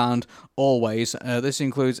 100% banned always. This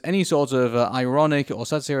includes any sort of ironic or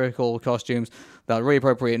satirical costumes that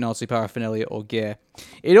reappropriate Nazi paraphernalia or gear.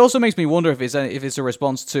 It also makes me wonder if it's a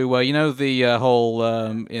response to the whole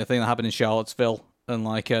thing that happened in Charlottesville and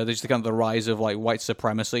just kind of the rise of white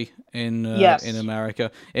supremacy in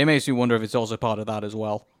America. It makes me wonder if it's also part of that as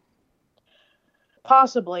well.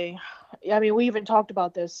 Possibly. We even talked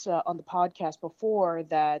about this on the podcast before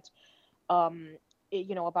that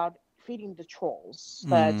about feeding the trolls,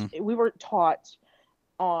 that we were taught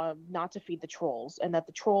not to feed the trolls, and that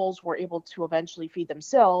the trolls were able to eventually feed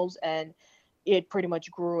themselves, and it pretty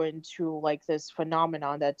much grew into this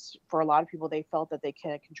phenomenon that's, for a lot of people, they felt that they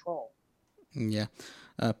can't control. Yeah.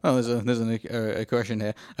 There's a question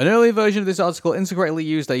here. An earlier version of this article incorrectly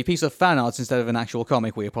used a piece of fan art instead of an actual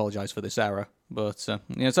comic. We apologize for this error. But,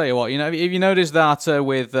 tell you what, if you notice that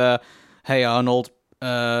with Hey Arnold,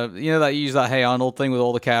 that you use that Hey Arnold thing with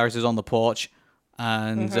all the characters on the porch,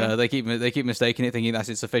 and they keep mistaking it, thinking that's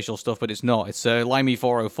its official stuff, but it's not. It's Limey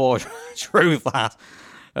 404 drew that.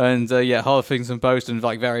 And Huffington Post and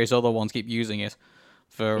various other ones keep using it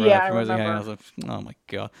for promoting Hey Arnold. Oh my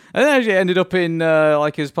god! And it actually ended up in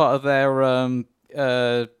as part of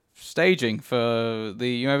their staging for the.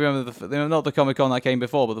 You remember not the Comic-Con that came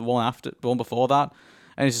before, but the one before that.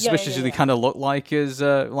 And it's suspicious they kind of look like as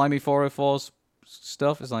Limey 404's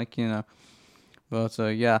stuff. It's but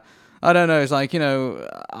I don't know. It's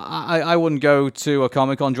I wouldn't go to a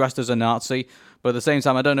Comic-Con dressed as a Nazi, but at the same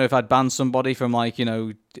time, I don't know if I'd ban somebody from going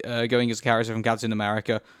as a character from Captain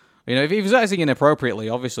America. You know, if he was acting inappropriately,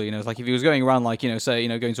 obviously, you know, it's like if he was going around, like, you know, say, you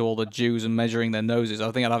know, going to all the Jews and measuring their noses, I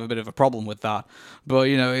think I'd have a bit of a problem with that. But,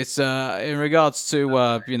 you know, it's, in regards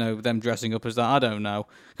to, you know, them dressing up as that, I don't know.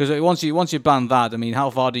 Because once you ban that, I mean,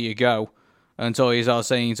 how far do you go? Until you start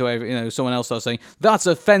saying to, you know, someone else starts saying, that's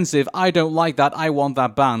offensive, I don't like that, I want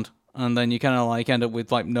that banned. And then you kind of, like, end up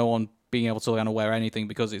with, like, no one being able to kind of wear anything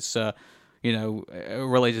because it's, you know,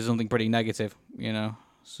 related to something pretty negative, you know.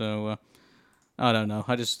 So, I don't know.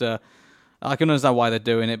 I just, I can understand why they're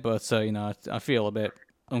doing it, but, you know, I feel a bit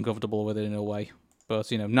uncomfortable with it in a way. But,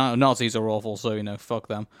 you know, Nazis are awful, so, you know, fuck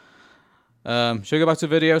them. Should we go back to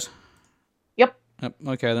videos? Yep.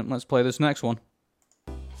 Okay, then let's play this next one.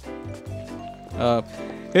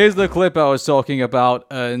 Here's the clip I was talking about,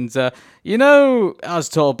 and, you know, as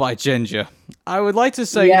told by Ginger, I would like to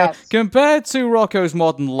say, yes. You know, compared to Rocko's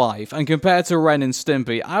Modern Life, and compared to Ren and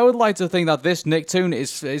Stimpy, I would like to think that this Nicktoon,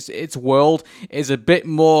 its world, is a bit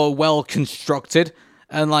more well-constructed,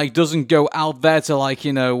 and, like, doesn't go out there to, like,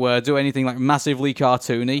 you know, do anything, like, massively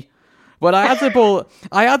cartoony. But I had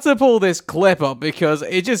to pull this clip up because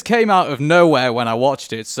it just came out of nowhere when I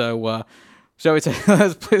watched it, so, shall we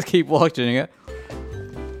let's please keep watching it.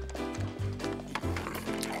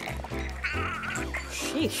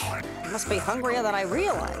 Sheesh, must be hungrier than I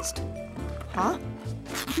realized. Huh?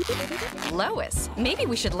 Lois, maybe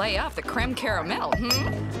we should lay off the creme caramel,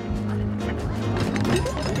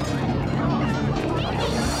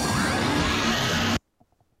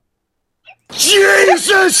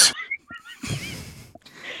 Jesus!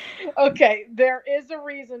 Okay, there is a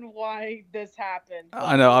reason why this happened.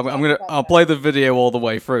 I know. I'll play the video all the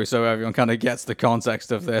way through so everyone kind of gets the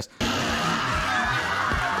context of this.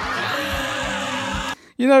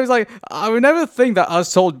 You know, it's like I would never think that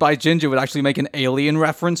As Told by Ginger would actually make an Alien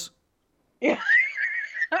reference. Yeah,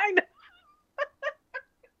 I know.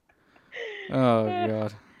 Oh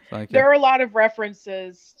god. Thank you. There are a lot of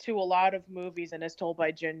references to a lot of movies in As Told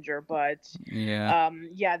by Ginger, but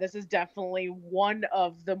yeah, this is definitely one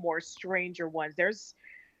of the more stranger ones. There's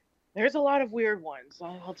a lot of weird ones.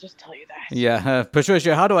 I'll just tell you that. Yeah,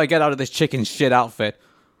 Patricia, how do I get out of this chicken shit outfit?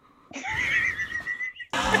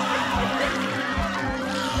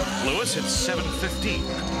 Lewis, it's 7:15.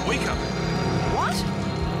 Wake up. What?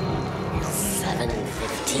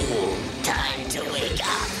 7:15. Time to wake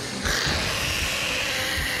up.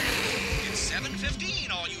 It's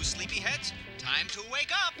 7:15, all you sleepyheads. Time to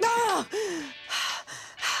wake up.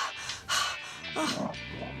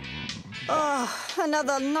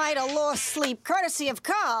 Another night of lost sleep, courtesy of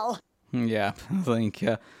Carl. Yeah, I think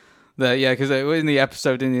because in the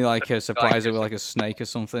episode, didn't he like surprise her with like a snake or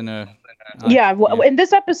something? Yeah, in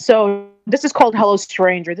this episode, this is called Hello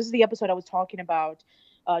Stranger. This is the episode I was talking about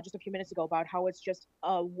just a few minutes ago about how it's just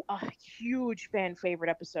a huge fan favorite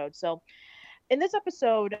episode. So in this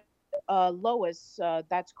episode, Lois,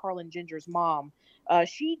 that's Carl and Ginger's mom,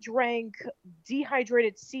 she drank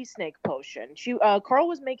dehydrated sea snake potion. Carl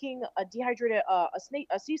was making a dehydrated a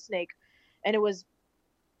sea snake, and it was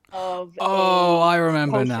of I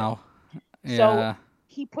remember potion. now. Yeah. So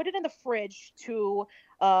he put it in the fridge to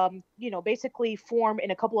basically form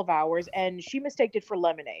in a couple of hours, and she mistaked it for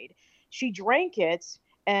lemonade. She drank it,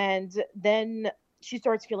 and then she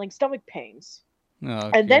starts feeling stomach pains.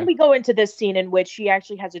 And then we go into this scene in which she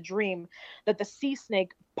actually has a dream that the sea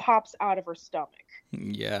snake pops out of her stomach.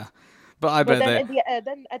 Yeah, but bet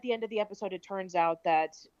then at the end of the episode, it turns out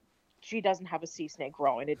that she doesn't have a sea snake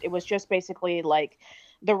growing. It was just basically like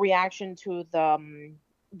the reaction to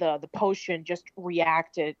the potion just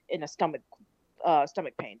reacted in a stomach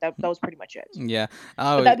pain. That was pretty much it. Yeah.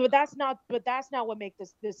 But that's not what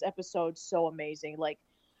makes this episode so amazing. Like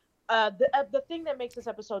the thing that makes this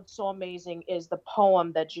episode so amazing is the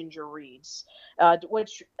poem that Ginger reads,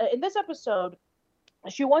 which in this episode,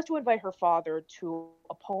 she wants to invite her father to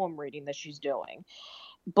a poem reading that she's doing.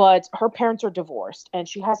 But her parents are divorced, and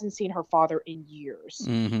she hasn't seen her father in years,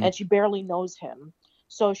 and she barely knows him.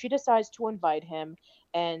 So she decides to invite him,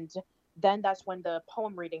 and then that's when the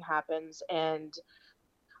poem reading happens, and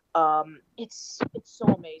it's so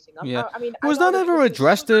amazing. Was that ever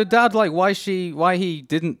addressed to Dad? Like why he's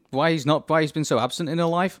been so absent in her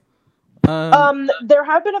life? There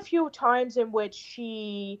have been a few times in which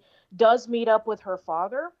she does meet up with her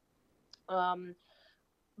father.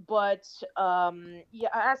 But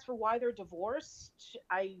as for why they're divorced,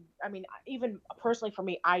 I mean, even personally for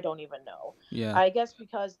me, I don't even know. Yeah. I guess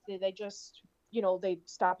because they just, they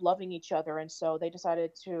stopped loving each other, and so they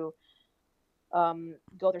decided to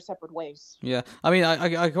go their separate ways. Yeah, I mean,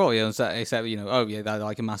 I probably understand, except oh yeah, that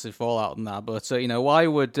like a massive fallout and that. But why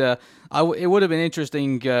would it would have been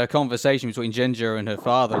interesting conversation between Ginger and her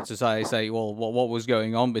father to say, well, what was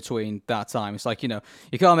going on between that time? It's like you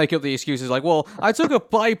can't make up the excuses like, well, I took a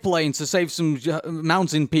biplane to save some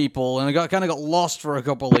mountain people and I kind of got lost for a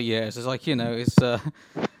couple of years. It's like it's.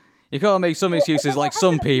 You can't make some excuses like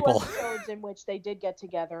some people. Episodes in which they did get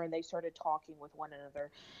together and they started talking with one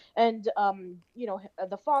another, and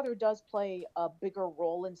the father does play a bigger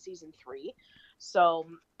role in season 3, so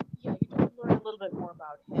yeah, you do learn a little bit more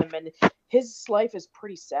about him, and his life is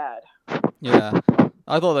pretty sad. Yeah,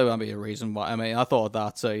 I thought there might be a reason why. I mean, I thought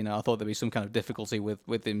that I thought there'd be some kind of difficulty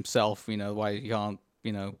with himself. Why he can't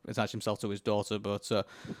attach himself to his daughter, but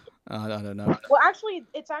I don't know. Well, actually,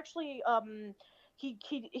 it's actually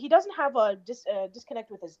He doesn't have a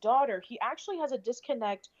disconnect with his daughter. He actually has a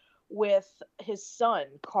disconnect with his son,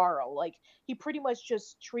 Carl. Like he pretty much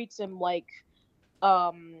just treats him like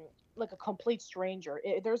a complete stranger.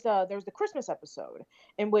 There's the Christmas episode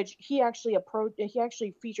in which he actually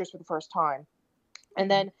features for the first time,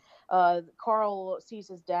 and then Carl sees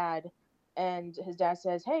his dad, and his dad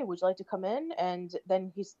says, "Hey, would you like to come in?" And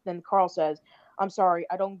then Carl says, "I'm sorry,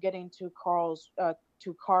 I don't get into cars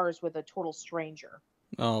with a total stranger."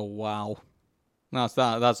 Oh wow, that's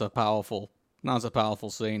a powerful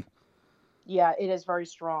scene. Yeah, it is very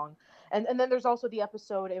strong. And then there's also the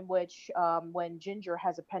episode in which when Ginger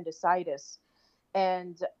has appendicitis,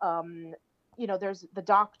 and there's the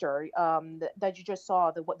doctor that you just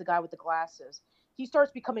saw, the guy with the glasses. He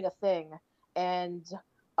starts becoming a thing, and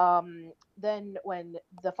then when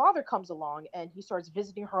the father comes along and he starts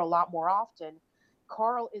visiting her a lot more often,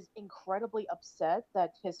 Carl is incredibly upset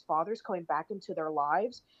that his father's coming back into their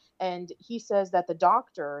lives, and he says that the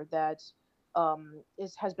doctor that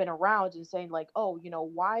has been around and saying like, oh,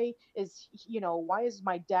 why is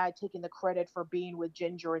my dad taking the credit for being with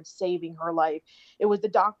Ginger and saving her life? It was the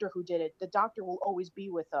doctor who did it. The doctor will always be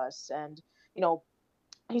with us. And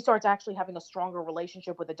he starts actually having a stronger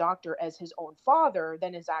relationship with the doctor as his own father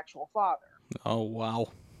than his actual father. Oh wow.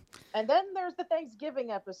 And then there's the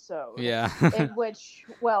Thanksgiving episode. Yeah. In which,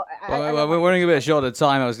 well, we're running a bit short of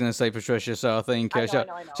time, I was going to say, Patricia, so I think... I know.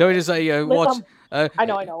 Shall we just say, watch... I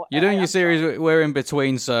know. You're doing your series, we're in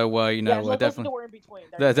between, so, we're definitely... We're in between.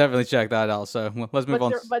 Definitely check that out, so let's move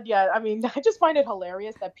on. But yeah, I mean, I just find it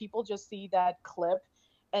hilarious that people just see that clip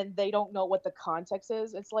and they don't know what the context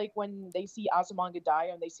is. It's like when they see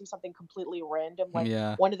Ozymandias and they see something completely random,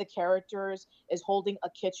 like one of the characters is holding a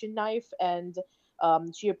kitchen knife and...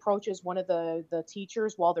 she approaches one of the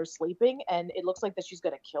teachers while they're sleeping, and it looks like that she's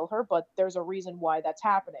gonna kill her, but there's a reason why that's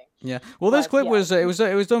happening. Yeah. Well, this clip was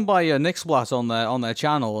done by Nixblat on their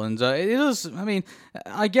channel, and it does. I mean,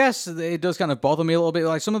 I guess it does kind of bother me a little bit.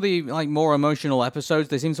 Like some of the more emotional episodes,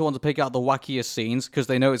 they seem to want to pick out the wackiest scenes because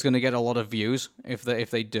they know it's going to get a lot of views if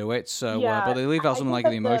they do it. So, but they leave out some like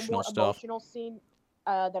the emotional stuff. Emotional scene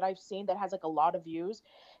that I've seen that has like a lot of views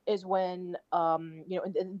is when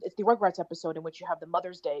it's the Rugrats episode in which you have the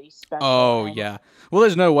Mother's Day special. Oh yeah. Well,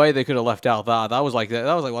 there's no way they could have left out that. That was like one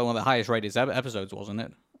of the highest rated episodes, wasn't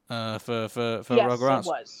it? For Rugrats. Yes, it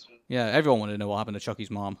was. Yeah, everyone wanted to know what happened to Chucky's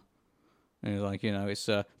mom. And it's like it's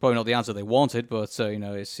probably not the answer they wanted, but it's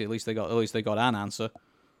at least they got an answer.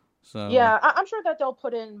 So yeah, I'm sure that they'll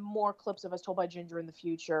put in more clips of As Told by Ginger in the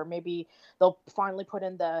future. Maybe they'll finally put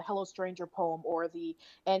in the Hello Stranger poem or the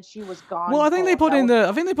And She Was Gone. Well, I think they put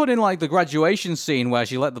in like the graduation scene where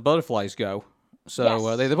she let the butterflies go. So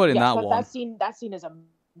yes. They put in that one. That scene is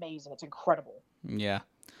amazing. It's incredible. Yeah.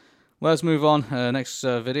 Let's move on. Next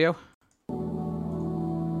video.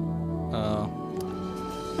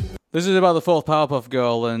 This is about the fourth Powerpuff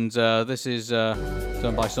Girl, and this is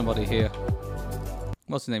done by somebody here.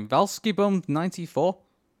 What's his name? Valskybum94?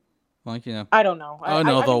 I don't know. Another one.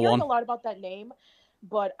 I've been hearing a lot about that name,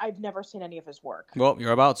 but I've never seen any of his work. Well,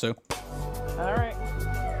 you're about to. All right.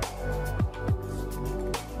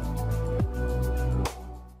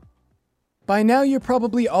 By now, you're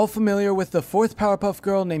probably all familiar with the fourth Powerpuff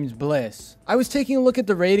Girl named Bliss. I was taking a look at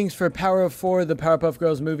the ratings for Power of 4, the Powerpuff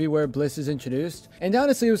Girls movie where Bliss is introduced, and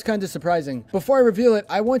honestly it was kind of surprising. Before I reveal it,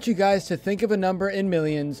 I want you guys to think of a number in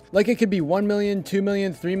millions, like it could be 1 million, 2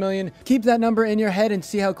 million, 3 million. Keep that number in your head and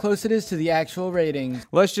see how close it is to the actual ratings.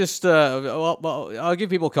 Let's just, I'll give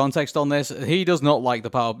people context on this. He does not like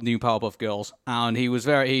the new Powerpuff Girls, and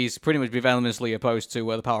he's pretty much venomously opposed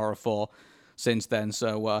to the Power of 4. Since then,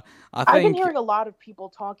 so I think I've been hearing a lot of people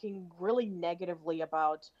talking really negatively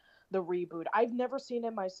about the reboot. I've never seen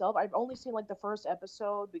it myself. I've only seen like the first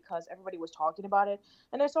episode because everybody was talking about it,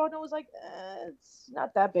 and I saw it and I was like, it's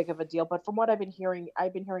not that big of a deal. But from what I've been hearing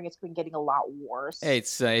it's been getting a lot worse.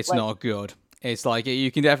 It's like, not good. It's like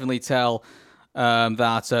you can definitely tell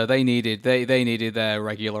that they needed their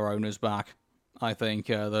regular owners back. I think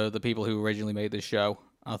the people who originally made this show.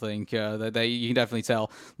 I think they you can definitely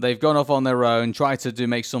tell they've gone off on their own, tried to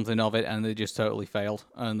make something of it, and they just totally failed.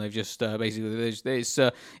 And they've just basically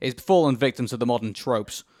it's fallen victim to the modern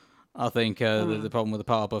tropes. I think the problem with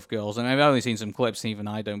the Powerpuff Girls, and I've only seen some clips, and even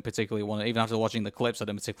I don't particularly want to. Even after watching the clips, I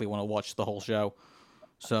don't particularly want to watch the whole show.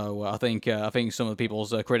 So I think some of the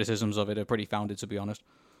people's criticisms of it are pretty founded, to be honest.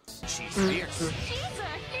 She's fierce. She's a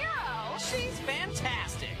hero. She's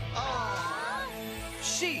fantastic.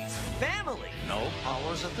 She's family. No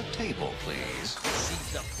powers at the table, please.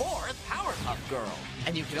 She's the fourth Powerpuff Girl.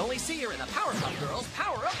 And you can only see her in the Powerpuff Girls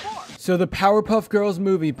Power of 4. So the Powerpuff Girls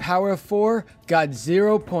movie Power of 4 got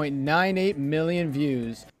 0.98 million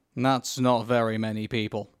views. That's not very many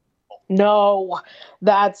people. No,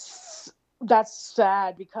 that's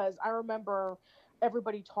sad because I remember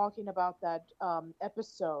everybody talking about that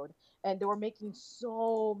episode, and they were making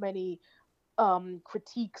so many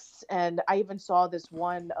critiques, and I even saw this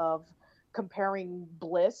one of comparing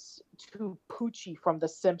Bliss to Poochie from The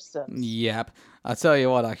Simpsons. Yep, I tell you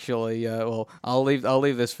what, actually, well, I'll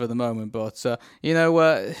leave this for the moment, but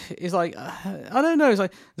it's like I don't know, it's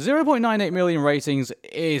like 0.98 million ratings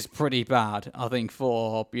is pretty bad, I think,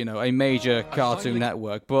 for a major Cartoon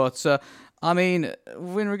Network, but I mean,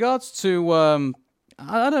 in regards to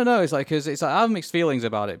I don't know. It's like I have mixed feelings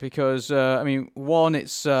about it because I mean, one,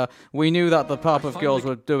 it's we knew that the Powerpuff Girls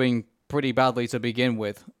were doing pretty badly to begin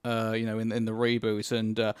with, in the reboot,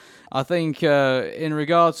 and I think in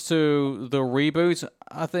regards to the reboot,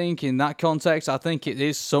 I think in that context, I think it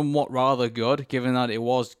is somewhat rather good, given that it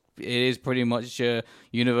is pretty much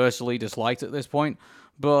universally disliked at this point.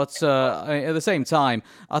 But at the same time,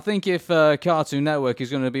 I think if Cartoon Network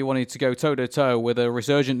is going to be wanting to go toe-to-toe with a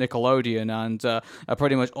resurgent Nickelodeon and a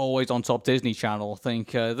pretty much always-on-top Disney Channel, I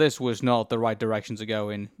think this was not the right direction to go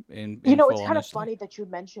in it's kind of funny that you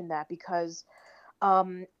mentioned that because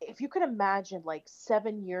if you could imagine, like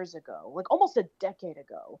 7 years ago, like almost a decade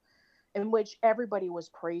ago, in which everybody was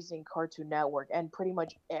praising Cartoon Network and pretty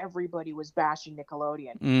much everybody was bashing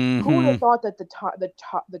Nickelodeon. Mm-hmm. Who would have thought that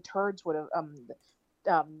the turds would have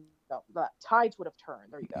the tides would have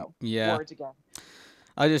turned. There you go. Yeah. Words again.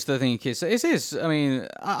 I just think it is. I mean,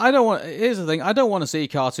 I don't want. Here's the thing. I don't want to see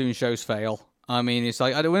cartoon shows fail. I mean, it's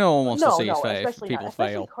like no one wants to see people fail.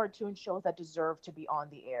 Especially cartoon shows that deserve to be on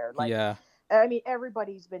the air. Like, yeah. I mean,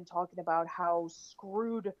 everybody's been talking about how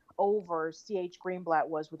screwed over C.H. Greenblatt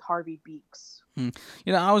was with Harvey Beaks.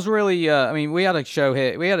 I was really. I mean, we had a show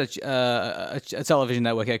here. We had a television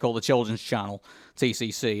network here called the Children's Channel,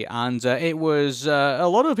 TCC, and it was a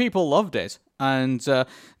lot of people loved it. And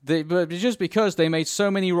but just because they made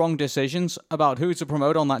so many wrong decisions about who to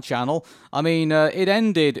promote on that channel, I mean, it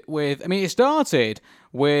ended with. I mean, it started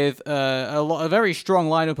with a very strong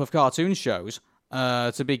lineup of cartoon shows.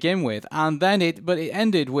 To begin with, and then it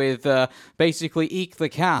ended with basically Eek the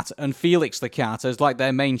Cat and Felix the Cat as like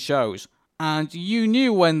their main shows. And you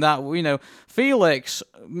knew when that, Felix,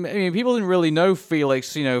 I mean, people didn't really know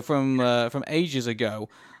Felix, from ages ago.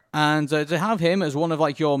 And to have him as one of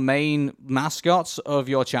like your main mascots of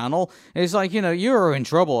your channel, it's like, you're in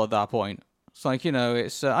trouble at that point. It's like,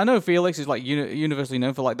 it's I know Felix is like universally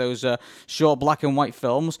known for like those short black and white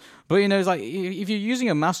films, but it's like if you're using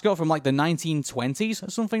a mascot from like the 1920s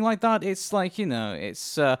or something like that, it's like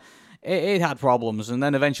it's it had problems, and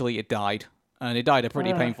then eventually it died, and it died a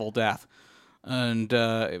pretty painful death. And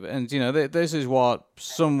this is what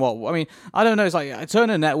somewhat. I mean, I don't know. It's like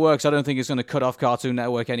Turner Networks. I don't think it's going to cut off Cartoon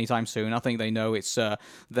Network anytime soon. I think they know it's it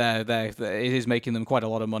is making them quite a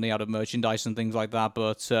lot of money out of merchandise and things like that.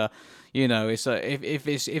 But it's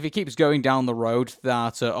if it keeps going down the road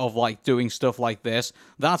that of like doing stuff like this,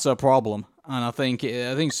 that's a problem. And I think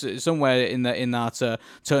somewhere in that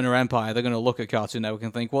Turner Empire, they're going to look at Cartoon Network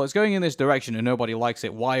and think, well, it's going in this direction and nobody likes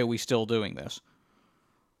it. Why are we still doing this?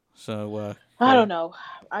 So I don't know.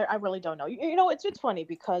 I really don't know. It's funny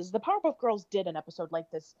because the Powerpuff Girls did an episode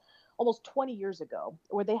like this almost 20 years ago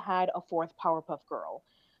where they had a fourth Powerpuff Girl.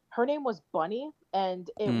 Her name was Bunny,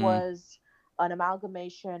 and it was an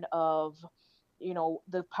amalgamation of,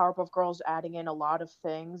 the Powerpuff Girls adding in a lot of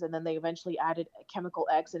things, and then they eventually added Chemical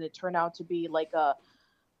X, and it turned out to be like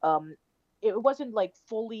it wasn't like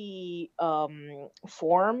fully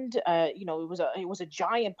formed. It was a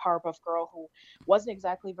giant Powerpuff Girl who wasn't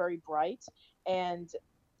exactly very bright, and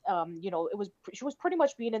she was pretty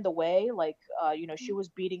much being in the way. Like, she was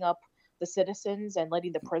beating up the citizens and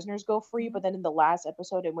letting the prisoners go free. But then in the last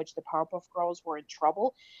episode, in which the Powerpuff Girls were in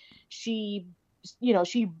trouble, she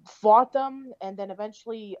she fought them, and then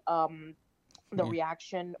eventually the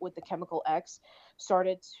reaction with the chemical X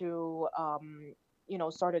started to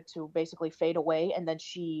basically fade away, and then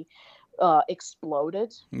she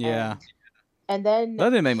exploded. Yeah. And then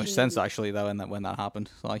that didn't make much sense actually, though, when that happened.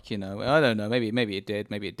 Like, I don't know, maybe it did,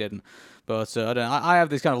 maybe it didn't. But I don't know. I have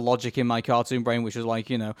this kind of logic in my cartoon brain, which is like,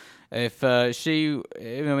 if Count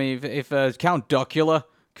Duckula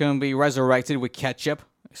can be resurrected with ketchup,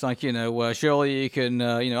 it's like, surely you can,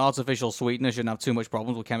 artificial sweetener shouldn't have too much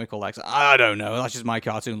problems with chemical X. I don't know. That's just my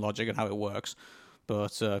cartoon logic and how it works.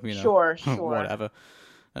 But, Sure. whatever.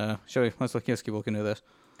 Let's keep looking at this.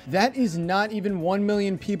 That is not even 1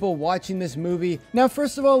 million people watching this movie. Now,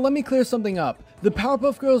 first of all, let me clear something up. The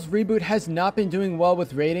Powerpuff Girls reboot has not been doing well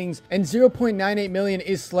with ratings, and 0.98 million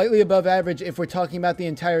is slightly above average if we're talking about the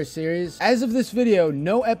entire series. As of this video,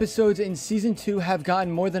 no episodes in Season 2 have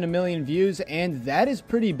gotten more than 1 million views, and that is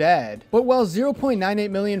pretty bad. But while 0.98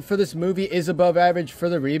 million for this movie is above average for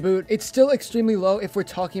the reboot, it's still extremely low if we're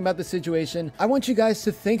talking about the situation. I want you guys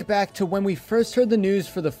to think back to when we first heard the news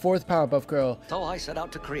for the 4th Powerpuff Girl. So I set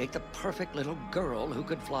out to create the perfect little girl who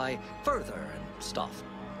could fly further and stuff.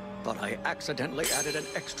 But I accidentally added an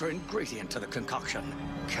extra ingredient to the concoction.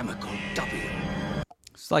 Chemical W.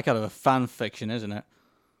 It's like out of a fan fiction, isn't it?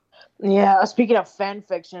 Yeah, speaking of fan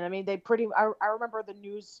fiction, I mean, I remember the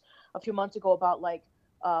news a few months ago about, like,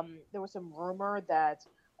 there was some rumor that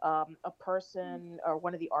a person or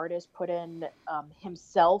one of the artists put in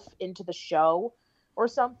himself into the show or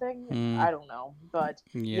something. I don't know, but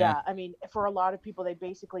yeah, I mean, for a lot of people, they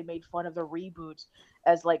basically made fun of the reboot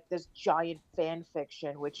as like this giant fan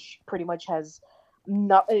fiction, which pretty much has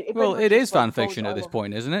not. It is fan fiction at this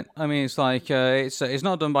point, isn't it? I mean, it's like it's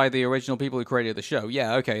not done by the original people who created the show.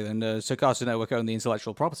 Yeah, okay, then so Cartoon Network owned the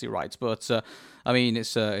intellectual property rights, but I mean,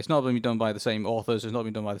 it's not been done by the same authors. It's not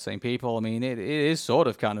been done by the same people. I mean, it is sort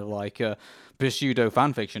of kind of like pseudo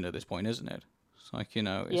fan fiction at this point, isn't it? Like,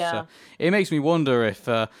 it makes me wonder if,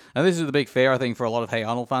 and this is the big fear, I think, for a lot of Hey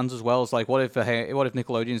Arnold fans as well. It's like, what if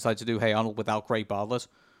Nickelodeon decided to do Hey Arnold without Craig Bartlett?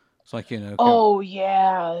 It's like, Oh,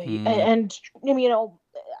 yeah. And,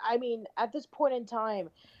 I mean, at this point in time,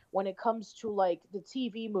 when it comes to, like, the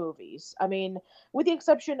TV movies, I mean, with the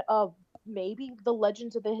exception of maybe the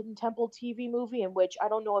Legends of the Hidden Temple TV movie, in which I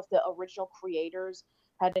don't know if the original creators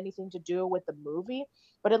had anything to do with the movie,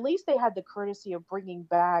 but at least they had the courtesy of bringing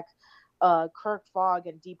back Kirk Fogg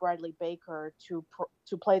and Dee Bradley Baker to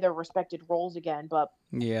play their respected roles again. But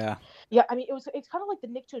yeah, I mean, it's kind of like the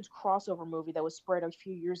Nicktoons crossover movie that was spread a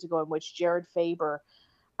few years ago, in which Jared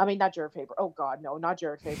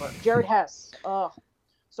Hess.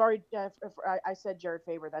 Sorry if I said Jared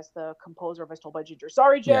Faber. That's the composer of As Told by Ginger.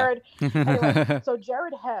 Sorry, Jared. Yeah. Anyway, so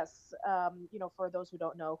Jared Hess, for those who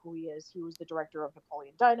don't know who he is, he was the director of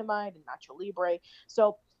Napoleon Dynamite and Nacho Libre.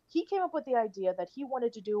 So he came up with the idea that he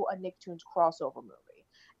wanted to do a Nicktoons crossover movie.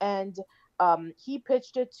 And he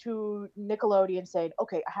pitched it to Nickelodeon saying,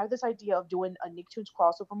 okay, I have this idea of doing a Nicktoons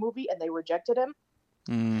crossover movie, and they rejected him.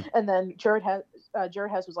 And then Jared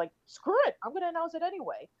Hess was like, screw it, I'm going to announce it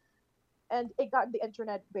anyway. And it got the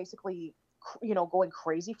internet basically, going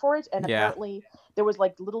crazy for it. And apparently there was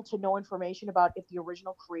like little to no information about if the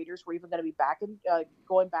original creators were even going to be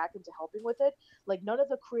going back into helping with it. Like, none of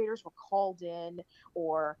the creators were called in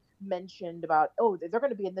or mentioned about, oh, they're going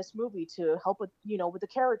to be in this movie to help with, with the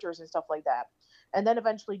characters and stuff like that. And then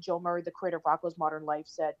eventually Joe Murray, the creator of Rocko's Modern Life,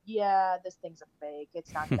 said, yeah, this thing's a fake.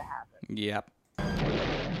 It's not going to happen. Yep.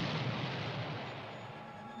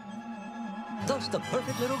 Thus the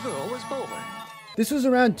perfect little girl was born. This was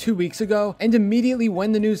around 2 weeks ago, and immediately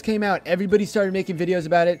when the news came out, everybody started making videos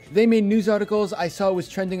about it. They made news articles. I saw it was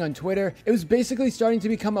trending on Twitter. It was basically starting to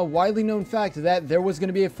become a widely known fact that there was going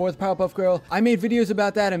to be a 4th Powerpuff Girl. I made videos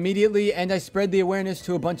about that immediately, and I spread the awareness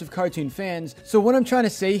to a bunch of cartoon fans. So what I'm trying to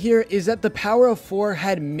say here is that the Power of 4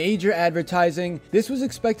 had major advertising. This was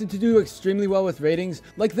expected to do extremely well with ratings.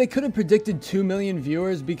 Like, they could have predicted 2 million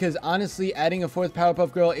viewers, because honestly, adding a 4th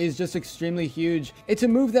Powerpuff Girl is just extremely huge. It's a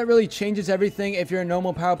move that really changes everything if you're a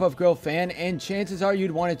normal Powerpuff Girl fan, and chances are you'd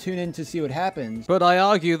want to tune in to see what happens. But I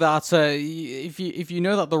argue that if you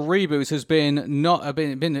know that the reboot has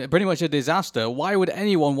been pretty much a disaster, why would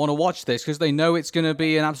anyone want to watch this? Because they know it's going to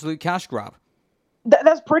be an absolute cash grab.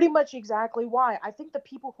 That's pretty much exactly why. I think the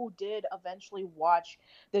people who did eventually watch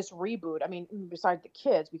this reboot, I mean, besides the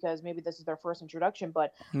kids, because maybe this is their first introduction,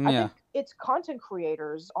 but I think it's content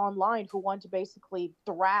creators online who want to basically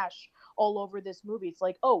thrash all over this movie. It's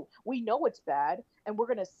like, oh, we know it's bad, and we're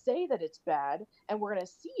gonna say that it's bad, and we're gonna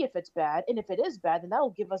see if it's bad, and if it is bad, then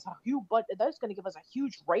that'll give us a huge. But that's gonna give us a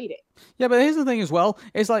huge rating. Yeah, but here's the thing as well.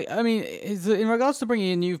 It's like, I mean, in regards to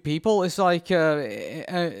bringing in new people, it's like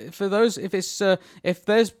for those, if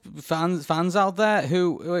there's fans out there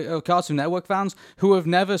who Cartoon Network fans who have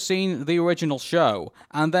never seen the original show,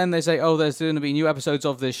 and then they say, oh, there's going to be new episodes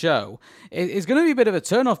of this show, it's going to be a bit of a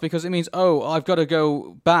turnoff because it means, oh, I've got to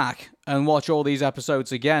go back and watch all these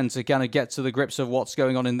episodes again to kind of get to the grips of what's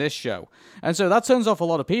going on in this show. And so that turns off a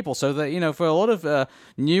lot of people. So that, you know, for a lot of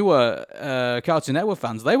newer Cartoon Network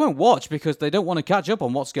fans, they won't watch because they don't want to catch up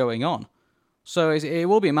on what's going on. So it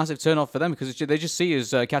will be a massive turn off for them because they just see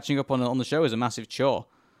us catching up on the show as a massive chore.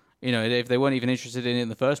 You know, if they weren't even interested in it in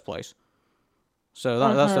the first place. So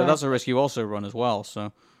that's a risk you also run as well.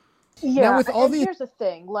 So yeah, and here's the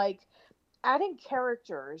thing, like, adding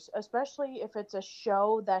characters, especially if it's a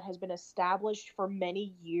show that has been established for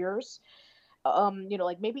many years, you know,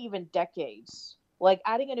 like maybe even decades, like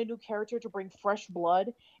adding in a new character to bring fresh blood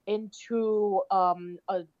into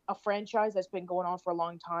a franchise that's been going on for a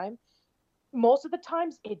long time, most of the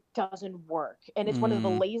times it doesn't work, and it's one of the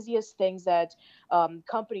laziest things that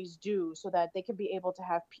companies do so that they can be able to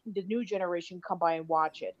have the new generation come by and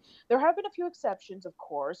watch it. There have been a few exceptions, of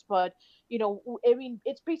course, but you know, I mean,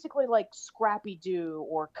 it's basically like Scrappy Doo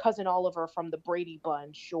or Cousin Oliver from the Brady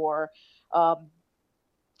Bunch or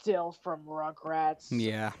Dill from Rugrats.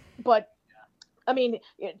 Yeah. But I mean,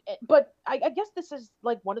 but I guess this is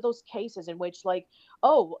like one of those cases in which, like,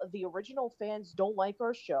 oh, the original fans don't like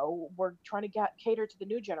our show. We're trying to cater to the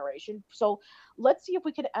new generation. So let's see if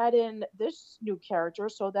we can add in this new character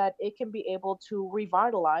so that it can be able to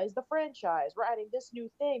revitalize the franchise. We're adding this new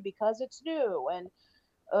thing because it's new. And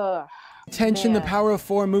attention the Power of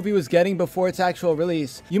 4 movie was getting before its actual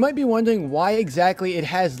release. You might be wondering why exactly it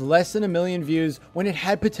has less than 1 million views when it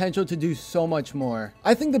had potential to do so much more.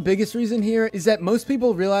 I think the biggest reason here is that most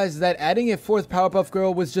people realize that adding a 4th Powerpuff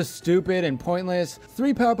Girl was just stupid and pointless.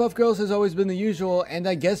 3 Powerpuff Girls has always been the usual, and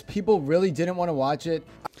I guess people really didn't want to watch it.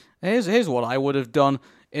 Here's what I would have done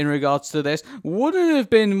in regards to this. Wouldn't it have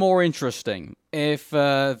been more interesting if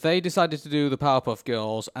they decided to do the Powerpuff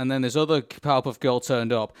Girls, and then this other Powerpuff Girl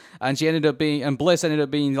turned up, and she ended up being, and Bliss ended up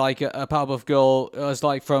being like a Powerpuff Girl, as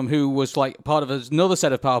like from who was like part of another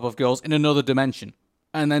set of Powerpuff Girls in another dimension,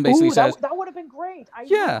 and then basically says that would have been great. I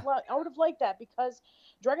would have liked that because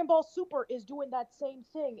Dragon Ball Super is doing that same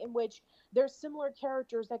thing in which there's similar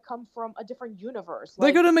characters that come from a different universe.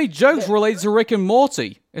 They're gonna make jokes related to Rick and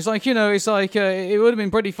Morty. It's like, you know, it's like it would have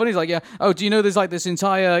been pretty funny. It's like, yeah, oh, do you know there's like this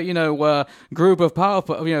entire, you know, group of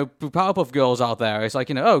Powerpuff Girls out there? It's like,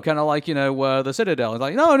 you know, oh, kind of like, you know, the Citadel. It's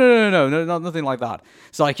like, no, nothing like that.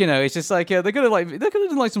 It's like, you know, it's just like they could have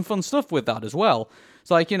done like some fun stuff with that as well.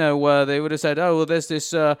 It's like, you know, they would have said, oh, well, there's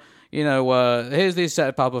this, you know, here's this set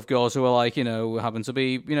of Powerpuff Girls who are like, you know, happen to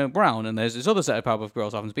be, you know, brown, and there's this other set of Powerpuff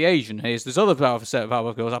Girls who happen to be Asian. Here's this other set of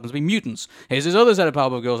Powerpuff Girls who happen to be mutants. Here's this other set of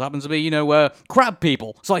Powerpuff Girls who happen to be, you know, crab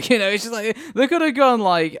people. It's like, you know, it's just like, they could have gone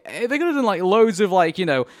like, they could have done like loads of like, you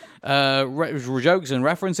know, jokes and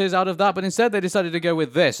references out of that, but instead they decided to go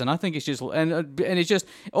with this, and I think it's just, and it's just,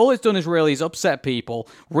 all it's done is really is upset people,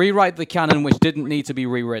 rewrite the canon which didn't need to be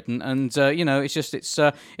rewritten, and, you know, it's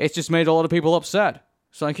just made a lot of people upset.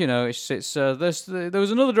 It's like, you know, there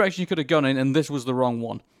was another direction you could have gone in, and this was the wrong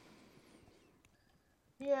one.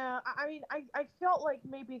 Yeah, I mean, I felt like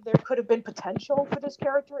maybe there could have been potential for this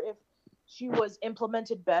character if she was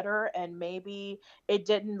implemented better, and maybe it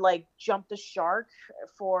didn't, like, jump the shark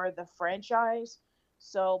for the franchise.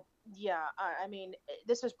 So, yeah, I mean,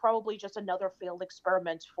 this is probably just another failed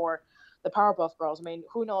experiment for the Powerpuff Girls. I mean,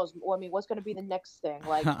 who knows? I mean, what's going to be the next thing?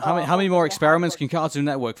 Like, how many more experiments can Cartoon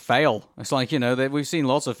Network fail? It's like, you know, we've seen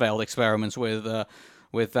lots of failed experiments with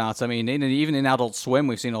that. I mean, even in Adult Swim,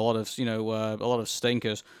 we've seen a lot of, you know, a lot of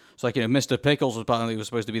stinkers. It's like, you know, Mr. Pickles apparently was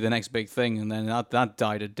supposed to be the next big thing, and then that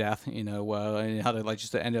died a death. You know, and it had to, like,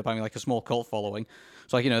 just ended up having like a small cult following.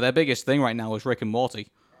 It's like, you know, their biggest thing right now is Rick and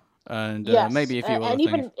Morty, and yes. maybe a few other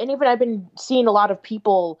things. And even I've been seeing a lot of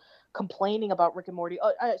people complaining about Rick and Morty.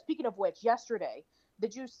 Speaking of which, yesterday,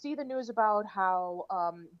 did you see the news about how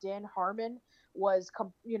Dan Harmon was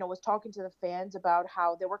talking to the fans about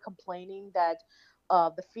how they were complaining that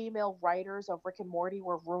the female writers of Rick and Morty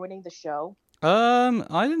were ruining the show?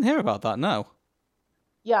 I didn't hear about that. No.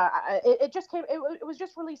 Yeah, it just came. It was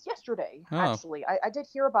just released yesterday. Oh. Actually, I did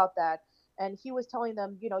hear about that, and he was telling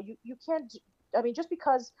them, you know, you can't. I mean, just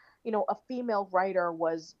because, you know, a female writer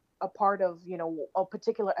was a part of, you know, a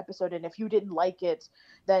particular episode, and if you didn't like it,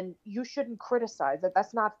 then you shouldn't criticize it.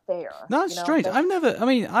 That's not fair. No, it's you know? strange.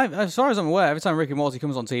 As far as I'm aware, every time Rick and Morty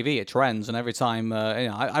comes on TV, it trends, and every time,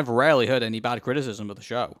 I've rarely heard any bad criticism of the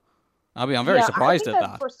show. I mean, I'm very surprised I at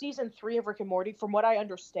think that. for season 3 of Rick and Morty, from what I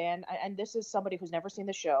understand, and this is somebody who's never seen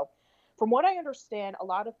the show, from what I understand, a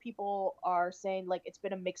lot of people are saying like it's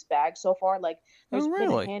been a mixed bag so far. Like there's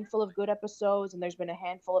been a handful of good episodes, and there's been a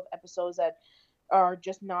handful of episodes that are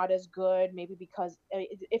just not as good. Maybe because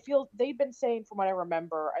it feels they've been saying, from what I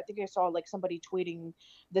remember, I think I saw like somebody tweeting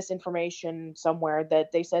this information somewhere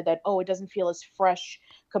that they said that it doesn't feel as fresh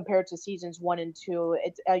compared to seasons 1 and 2.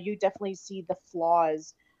 It's you definitely see the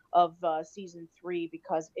flaws of season 3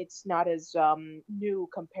 because it's not as new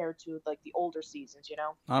compared to like the older seasons, you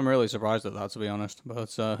know. I'm really surprised at that, to be honest.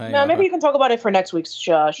 But hey, no, maybe you can talk about it for next week's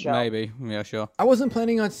show. Maybe, yeah, sure. I wasn't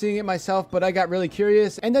planning on seeing it myself, but I got really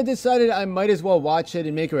curious, and I decided I might as well watch it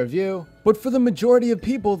and make a review. But for the majority of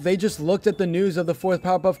people, they just looked at the news of the 4th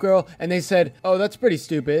Powerpuff Girl and they said, oh, that's pretty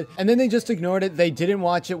stupid. And then they just ignored it. They didn't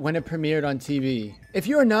watch it when it premiered on TV. If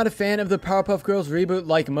you are not a fan of the Powerpuff Girls reboot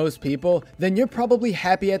like most people, then you're probably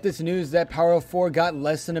happy at this news that Power of 4 got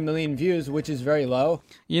less than 1 million views, which is very low.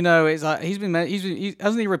 You know, it's like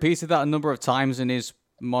hasn't he repeated that a number of times in his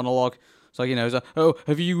monologue? It's like, you know, it's like, oh,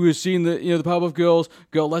 have you seen the Powerpuff Girls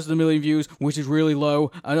got less than 1 million views, which is really low,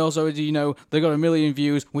 and also, you know, they got 1 million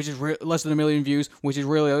views, which is less than 1 million views, which is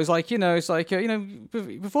really low. It's like,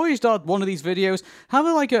 before you start one of these videos, have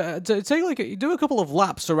do a couple of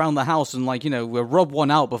laps around the house and like, you know, rub one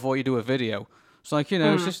out before you do a video. It's like, you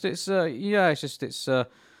know, he just seems to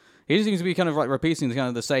be kind of like repeating kind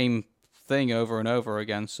of the same thing over and over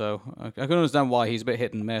again. So I can understand why he's a bit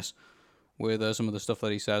hit and miss with some of the stuff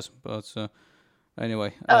that he says, but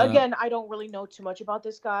anyway. Again, I don't really know too much about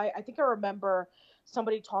this guy. I think I remember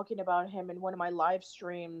somebody talking about him in one of my live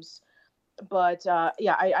streams, but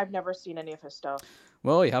I've never seen any of his stuff.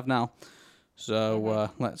 Well, you have now. So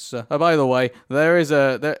let's. By the way, there is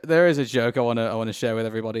a joke I want to share with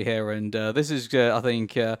everybody here, and this is I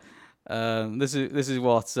think this is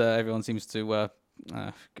what everyone seems to.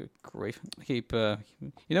 Good grief! Keep you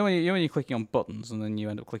know when you're clicking on buttons and then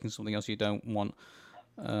you end up clicking something else you don't want.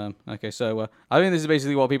 Okay, so I think this is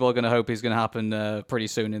basically what people are going to hope is going to happen pretty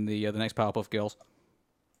soon in the next Powerpuff Girls.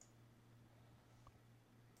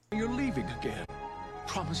 You're leaving again.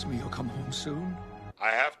 Promise me you'll come home soon.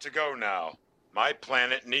 I have to go now. My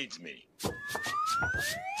planet needs me.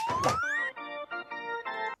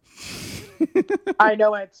 I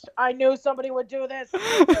know it. I knew somebody would do this.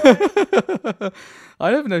 I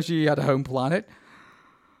never know she had a home planet.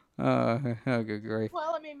 Oh, good grief.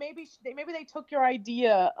 Well, I mean, maybe they took your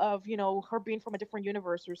idea of, you know, her being from a different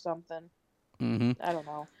universe or something. Mm-hmm. I don't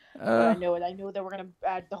know. I know it. I knew they were gonna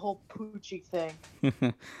add the whole Poochie thing.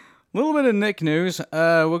 Little bit of Nick news.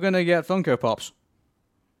 We're gonna get Funko Pops.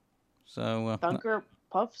 So Funko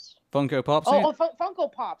Puffs. Funko Pops.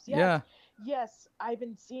 Funko Pops. Yes. Yeah. Yes, I've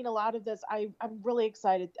been seeing a lot of this. I'm really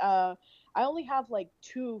excited. I only have like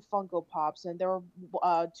 2 Funko Pops, and there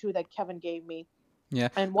were 2 that Kevin gave me. Yeah.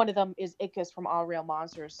 And one of them is Ickis from All Real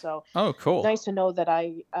Monsters. So oh, cool. Nice to know that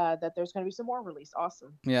that there's going to be some more released.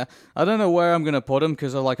 Awesome. Yeah. I don't know where I'm going to put them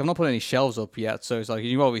because I've not put any shelves up yet. So it's like,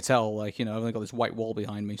 you can probably tell, like, you know, I've only got this white wall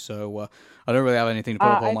behind me. So I don't really have anything to put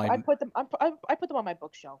up on my... I put them on my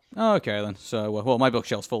bookshelf. Oh, okay, then. So, well, my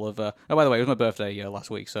bookshelf's full of... oh, by the way, it was my birthday last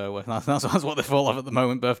week. So that's what they're full of at the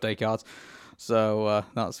moment, birthday cards. So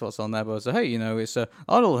that's what's on there. But hey, you know, it's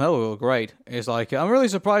Arnold Hell look great. It's like I'm really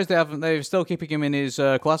surprised they're still keeping him in his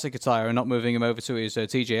classic attire and not moving him over to his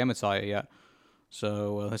TJM attire yet.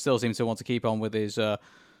 So they still seem to want to keep on with his shirt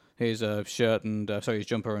and his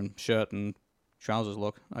jumper and shirt and trousers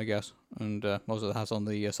look, I guess, and also the hat on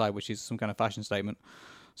the side, which is some kind of fashion statement.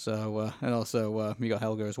 So and also you got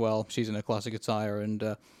Helga as well. She's in a classic attire,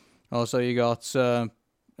 and also you got.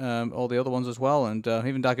 All the other ones as well, and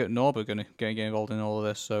even Daggett and Norb are going to get involved in all of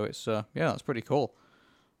this, so it's that's pretty cool.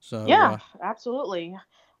 So yeah, absolutely.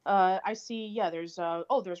 I see. Yeah, there's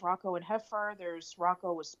Rocco and Heifer. There's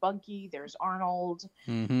Rocco with Spunky. There's Arnold.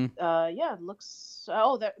 Mm-hmm. Yeah, it looks.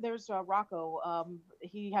 There's Rocco.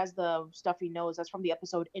 He has the stuffy nose. That's from the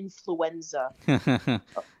episode Influenza.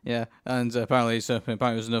 Yeah, and apparently it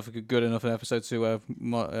was good enough an episode to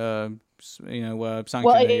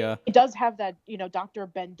sanction it does have that Dr.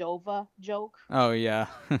 Bendova joke. Oh yeah.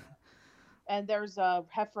 And there's a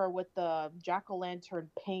Heifer with the jack-o'-lantern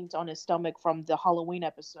paint on his stomach from the Halloween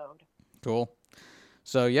episode. Cool.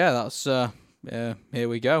 So yeah, that's here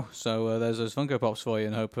we go. So there's those Funko Pops for you,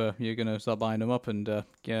 and hope you're gonna start buying them up. And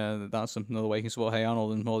that's another way you can support Hey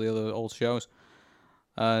Arnold and all the other old shows.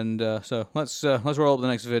 And so let's roll up the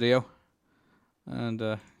next video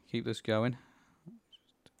and keep this going.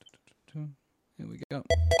 Here we go.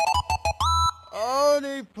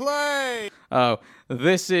 Only play. Oh,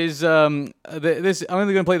 this is this. I'm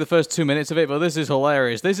only going to play the first 2 minutes of it, but this is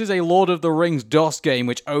hilarious. This is a Lord of the Rings DOS game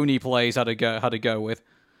which Oni plays how to go with,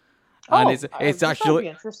 and it's actually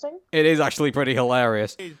interesting. It is actually pretty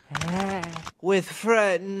hilarious. With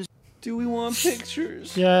friends. Do we want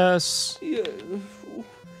pictures? Yes. Yeah.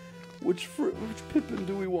 Which Pippin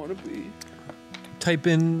do we want to be? Type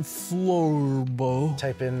in Florbo.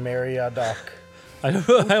 Type in Mariodoc. I don't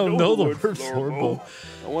know the word Florbo.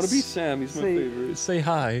 I want to be Sam. He's my favorite. Say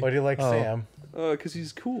hi. Why do you like Sam? Because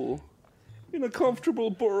he's cool. In a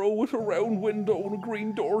comfortable burrow with a round window and a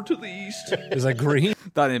green door to the east. Is that green?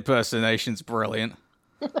 That impersonation's brilliant.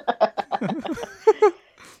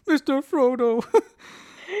 Mr. Frodo.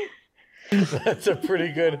 That's a pretty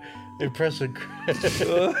good impression.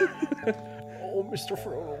 Oh, Mr.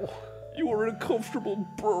 Frodo. You are in a comfortable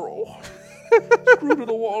burrow. Screwed to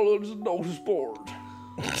the wall on a notice board.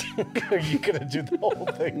 Are you gonna do the whole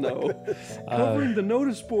thing? No. Covering the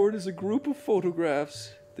notice board is a group of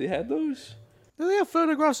photographs. They had those? Do they have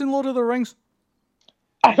photographs in Lord of the Rings?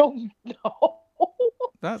 I don't know.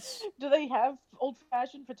 Do they have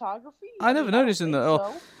old-fashioned photography? I never noticed in the.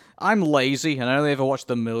 So. I'm lazy, and I only ever watched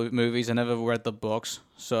the movies. I never read the books,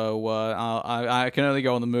 so I can only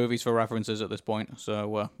go on the movies for references at this point.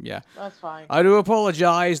 So yeah, that's fine. I do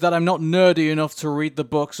apologize that I'm not nerdy enough to read the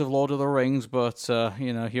books of Lord of the Rings, but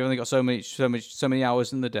you know, you only got so many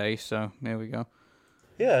hours in the day. So there we go.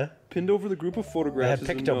 Yeah. Pinned over the group of photographs is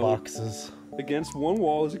a note. Boxes. Against one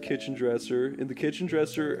wall is a kitchen dresser. In the kitchen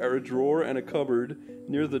dresser are a drawer and a cupboard.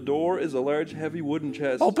 Near the door is a large, heavy wooden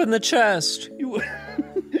chest. Open the chest. You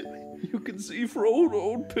can see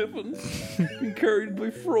Frodo and Pippin being carried by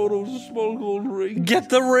Frodo's small gold ring. Get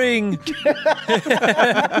the ring.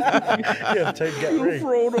 Yeah, type get ring.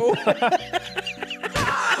 Frodo.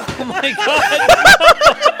 Oh my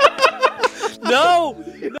God. No.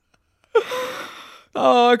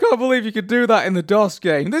 Oh, I can't believe you could do that in the DOS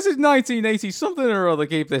game. This is 1980 something or other,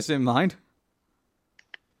 keep this in mind.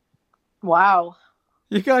 Wow.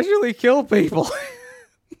 You can actually kill people.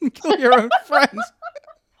 Kill your own friends.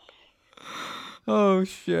 Oh,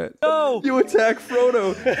 shit. No! You attack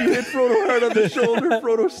Frodo. You hit Frodo hard on the shoulder.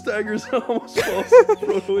 Frodo staggers and almost falls.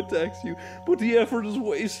 Frodo attacks you. But the effort is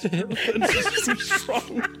wasted. Your defense is too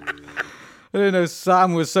strong. I didn't know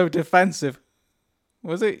Sam was so defensive.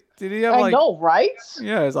 Was it? Did he have I know, right?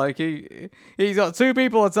 Yeah, it's like he's got two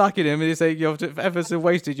people attacking him, and he's saying your efforts are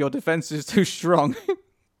wasted. Your defense is too strong.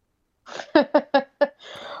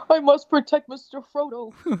 I must protect Mr.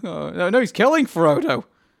 Frodo. Oh, no, he's killing Frodo.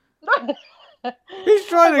 He's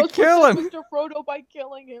trying to kill him. Mr. Frodo by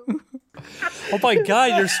killing him. Oh my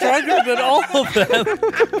God, you're stronger than all of them.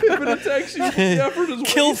 Pippin attacks you. The effort is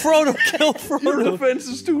Kill wasted. Frodo. Kill Frodo. Your defense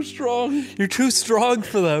is too strong. You're too strong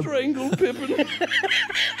for them. Strangle Pippin.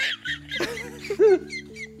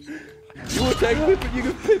 You attack Pippin, you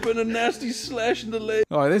give Pippin a nasty slash in the leg.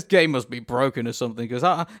 Oh, this game must be broken or something, because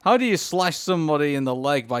how do you slash somebody in the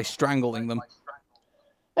leg by strangling them?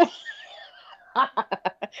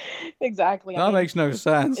 Exactly. That makes no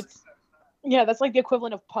sense. Yeah, that's like the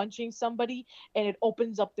equivalent of punching somebody and it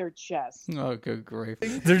opens up their chest. Oh, good grief.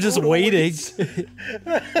 They're just Frodo waiting. Kiss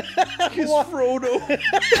Frodo.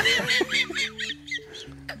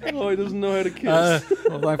 Oh, he doesn't know how to kiss.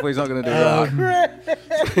 Well, thankfully he's not going to do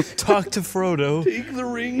that. Talk to Frodo. Take the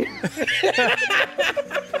ring.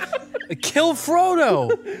 Kill Frodo.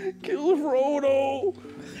 Kill Frodo.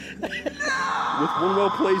 With one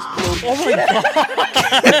well-placed blow. Oh my God.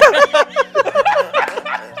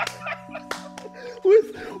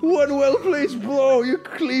 With one well-placed blow, you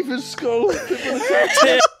cleave his skull.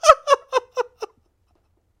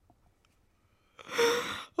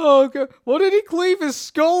 Oh, God. What did he cleave his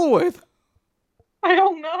skull with? I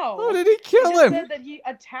don't know. How did he kill him? He said that he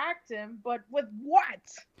attacked him, but with what?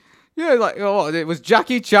 Yeah, like, oh, was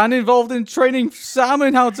Jackie Chan involved in training Sam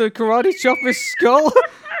in how to karate chop his skull?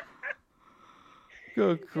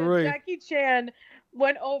 Good grief. Jackie Chan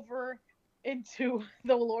went over into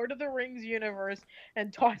the Lord of the Rings universe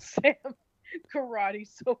and taught Sam karate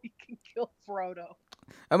so he can kill Frodo.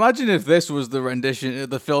 Imagine if this was the rendition,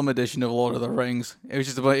 the film edition of Lord of the Rings. It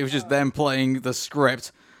was just them playing the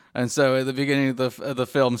script, and so at the beginning of the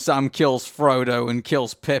film, Sam kills Frodo and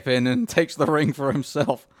kills Pippin and takes the ring for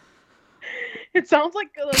himself. It sounds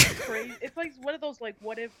like crazy. It's like one of those like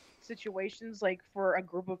what if situations, like for a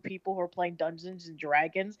group of people who are playing Dungeons and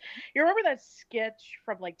Dragons. You remember that sketch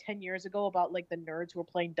from like 10 years ago about like the nerds who were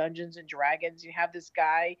playing Dungeons and Dragons? You have this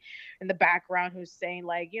guy in the background who's saying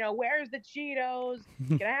like, where's the Cheetos?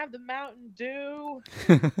 Can I have the Mountain Dew?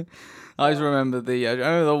 I just remember I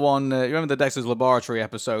remember the one. You remember the Dexter's Laboratory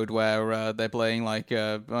episode where they're playing like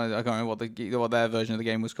I can't remember what their version of the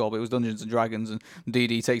game was called, but it was Dungeons and Dragons, and Dee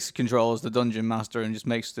Dee takes control as the dungeon master and just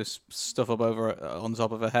makes this stuff up over on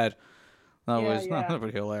top of her head. That was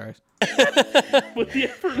pretty hilarious. But the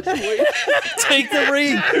effort is way. Take the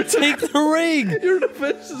ring. Take the ring. Your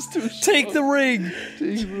defense is too strong. Take the ring.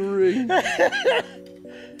 Take the ring.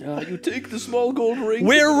 You take the small gold ring.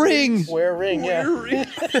 Wear ring. Wear ring, yeah. Wear ring.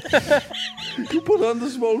 You put on the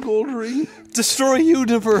small gold ring. Destroy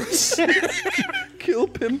universe. Kill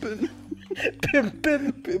Pimpin.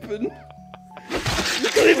 Pimpin.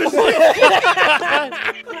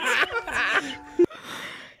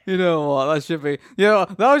 You know what? That should be.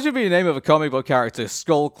 That should be the name of a comic book character,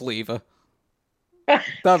 Skull Cleaver.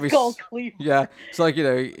 That'd be Skull Cleaver. Yeah, it's like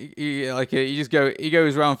he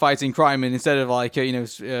goes around fighting crime, and instead of like he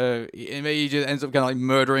just ends up kind of like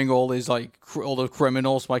murdering all the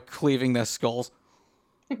criminals by cleaving their skulls.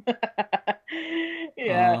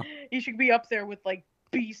 Yeah, he should be up there with like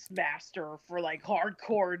Beastmaster for like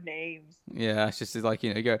hardcore names. Yeah, it's just like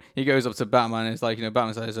he goes up to Batman and it's like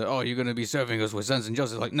Batman says, "Oh, you're going to be serving us with sense and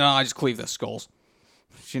justice." Like, no, I just cleave their skulls.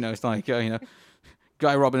 It's like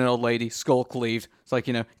guy robbing an old lady, skull cleaved. It's like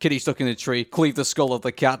kitty stuck in a tree, cleave the skull of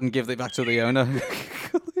the cat and give it back to the owner.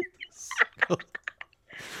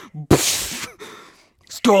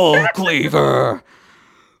 Skull cleaver.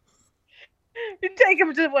 You take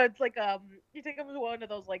him to you take him to one of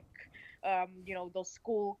those like those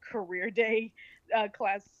school career day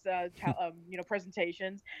class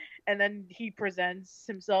presentations, and then he presents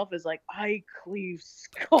himself as like, I cleave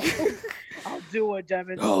skulls. I'll do a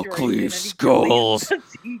demonstration. I'll cleave skulls.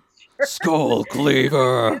 Skull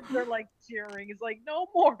cleaver. Kids are like cheering. It's like, no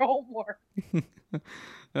more homework.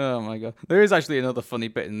 Oh my god! There is actually another funny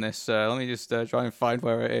bit in this. Let me just try and find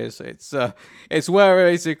where it is. It's where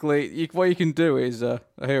basically what you can do is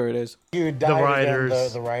here it is. You died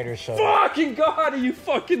again, the writers show. Fucking god, are you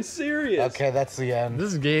fucking serious? Okay, that's the end.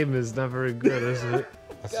 This game is not very good, is it?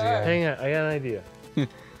 That's the end. Hang on, I got an idea.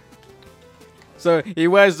 So he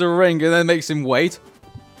wears the ring and then makes him wait.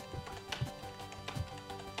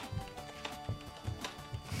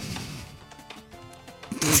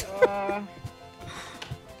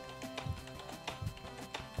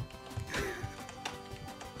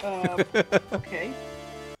 Okay.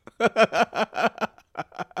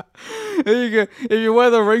 If you wear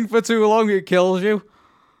the ring for too long, it kills you.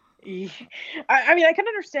 I mean, I can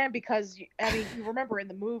understand because you remember in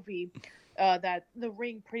the movie that the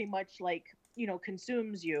ring pretty much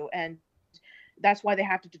consumes you, and that's why they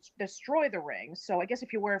have to destroy the ring. So I guess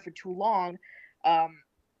if you wear it for too long, I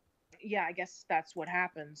guess that's what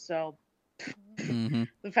happens. So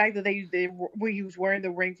the fact that he was wearing the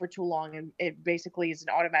ring for too long, and it basically is an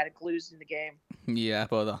automatic lose in the game. Yeah,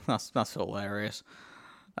 but that's hilarious.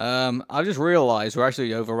 I just realised we're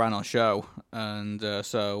actually overran our show, and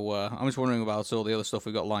so I'm just wondering about all the other stuff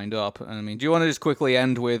we got lined up. And I mean, do you want to just quickly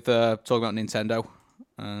end with talking about Nintendo?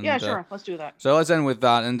 And, yeah, sure. Let's do that. So let's end with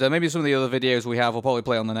that, and maybe some of the other videos we have we'll probably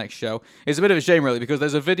play on the next show. It's a bit of a shame, really, because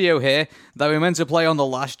there's a video here that we were meant to play on the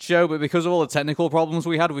last show, but because of all the technical problems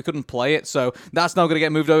we had, we couldn't play it, so that's now going to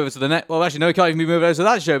get moved over to the next... Well, actually, no, it can't even be moved over to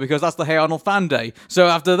that show, because that's the Hey Arnold Fan Day. So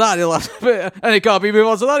after that, it'll have to be... And it can't be moved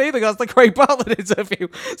on to that either, because that's the Craig Bartlett interview.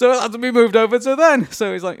 So it'll have to be moved over to then.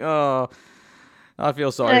 So he's like, oh... I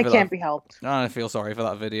feel sorry for that. It can't be helped. I feel sorry for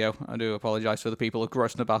that video. I do apologise for the people of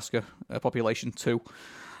Gross, Nebraska, population 2.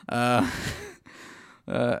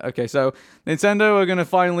 Okay, so Nintendo are going to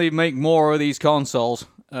finally make more of these consoles,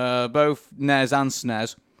 both NES and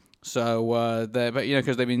SNES. So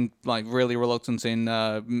because they've been really reluctant in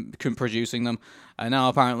producing them, and now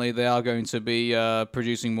apparently they are going to be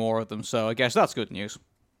producing more of them. So I guess that's good news.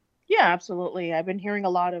 Yeah, absolutely. I've been hearing a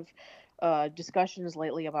lot of discussions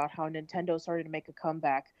lately about how Nintendo started to make a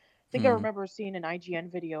comeback. I think I remember seeing an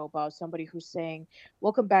IGN video about somebody who's saying,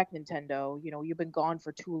 "Welcome back, Nintendo. You've been gone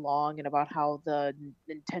for too long," and about how the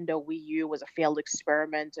Nintendo Wii U was a failed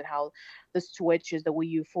experiment, and how the Switch is the Wii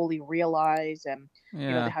U fully realized, and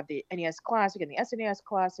they have the NES Classic and the SNES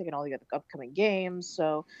Classic and all the other upcoming games.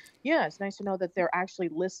 So yeah, it's nice to know that they're actually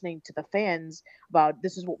listening to the fans about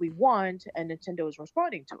this is what we want, and Nintendo is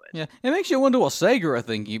responding to it. Yeah, it makes you wonder what Sega are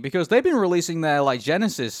thinking, because they've been releasing their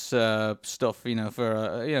Genesis stuff,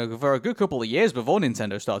 for a good couple of years before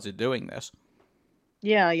Nintendo started doing this.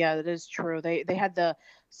 Yeah, that is true. They had the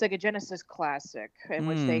Sega Genesis Classic, in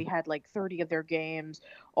which Hmm. they had like 30 of their games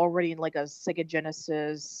already in like a Sega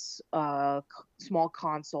Genesis small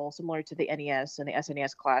console, similar to the NES and the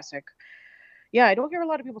SNES Classic. Yeah, I don't hear a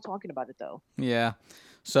lot of people talking about it though. Yeah.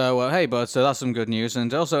 So, hey, bud, so that's some good news.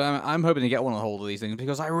 And also, I'm hoping to get one hold of these things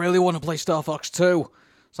because I really want to play Star Fox 2.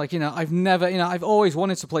 It's like, I've always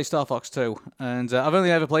wanted to play Star Fox 2. And I've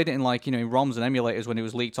only ever played it in, like, ROMs and emulators when it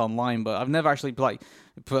was leaked online, but I've never actually played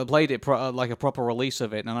it like a proper release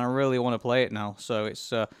of it. And I really want to play it now. So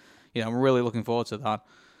it's, I'm really looking forward to that.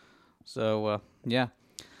 So, yeah.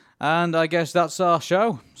 And I guess that's our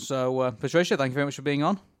show. So, Patricia, thank you very much for being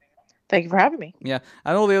on. Thank you for having me. Yeah,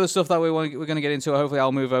 and all the other stuff that we're going to get into, hopefully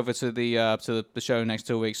I'll move over to the show next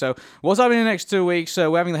 2 weeks. So what's happening in the next 2 weeks?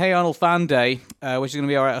 We're having the Hey Arnold Fan Day, which is going to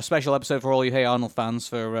be a special episode for all you Hey Arnold fans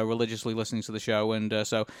for religiously listening to the show, and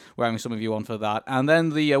so we're having some of you on for that. And then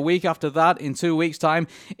the week after that, in 2 weeks' time,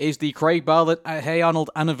 is the Craig Bartlett Hey Arnold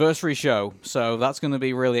Anniversary Show. So that's going to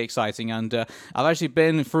be really exciting, and I've actually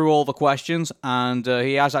been through all the questions, and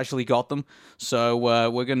he has actually got them. So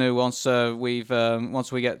we're going to, once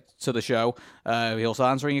we get to the show, he'll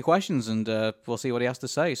start answering your questions, and we'll see what he has to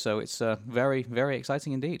say. So it's very, very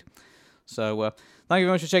exciting indeed. So thank you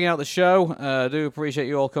very much for checking out the show. I do appreciate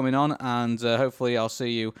you all coming on, and hopefully I'll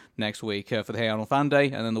see you next week for the Hey Arnold Fan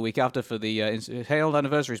Day, and then the week after for the Hey Arnold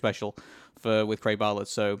Anniversary Special with Craig Bartlett.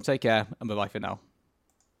 So take care, and bye-bye for now.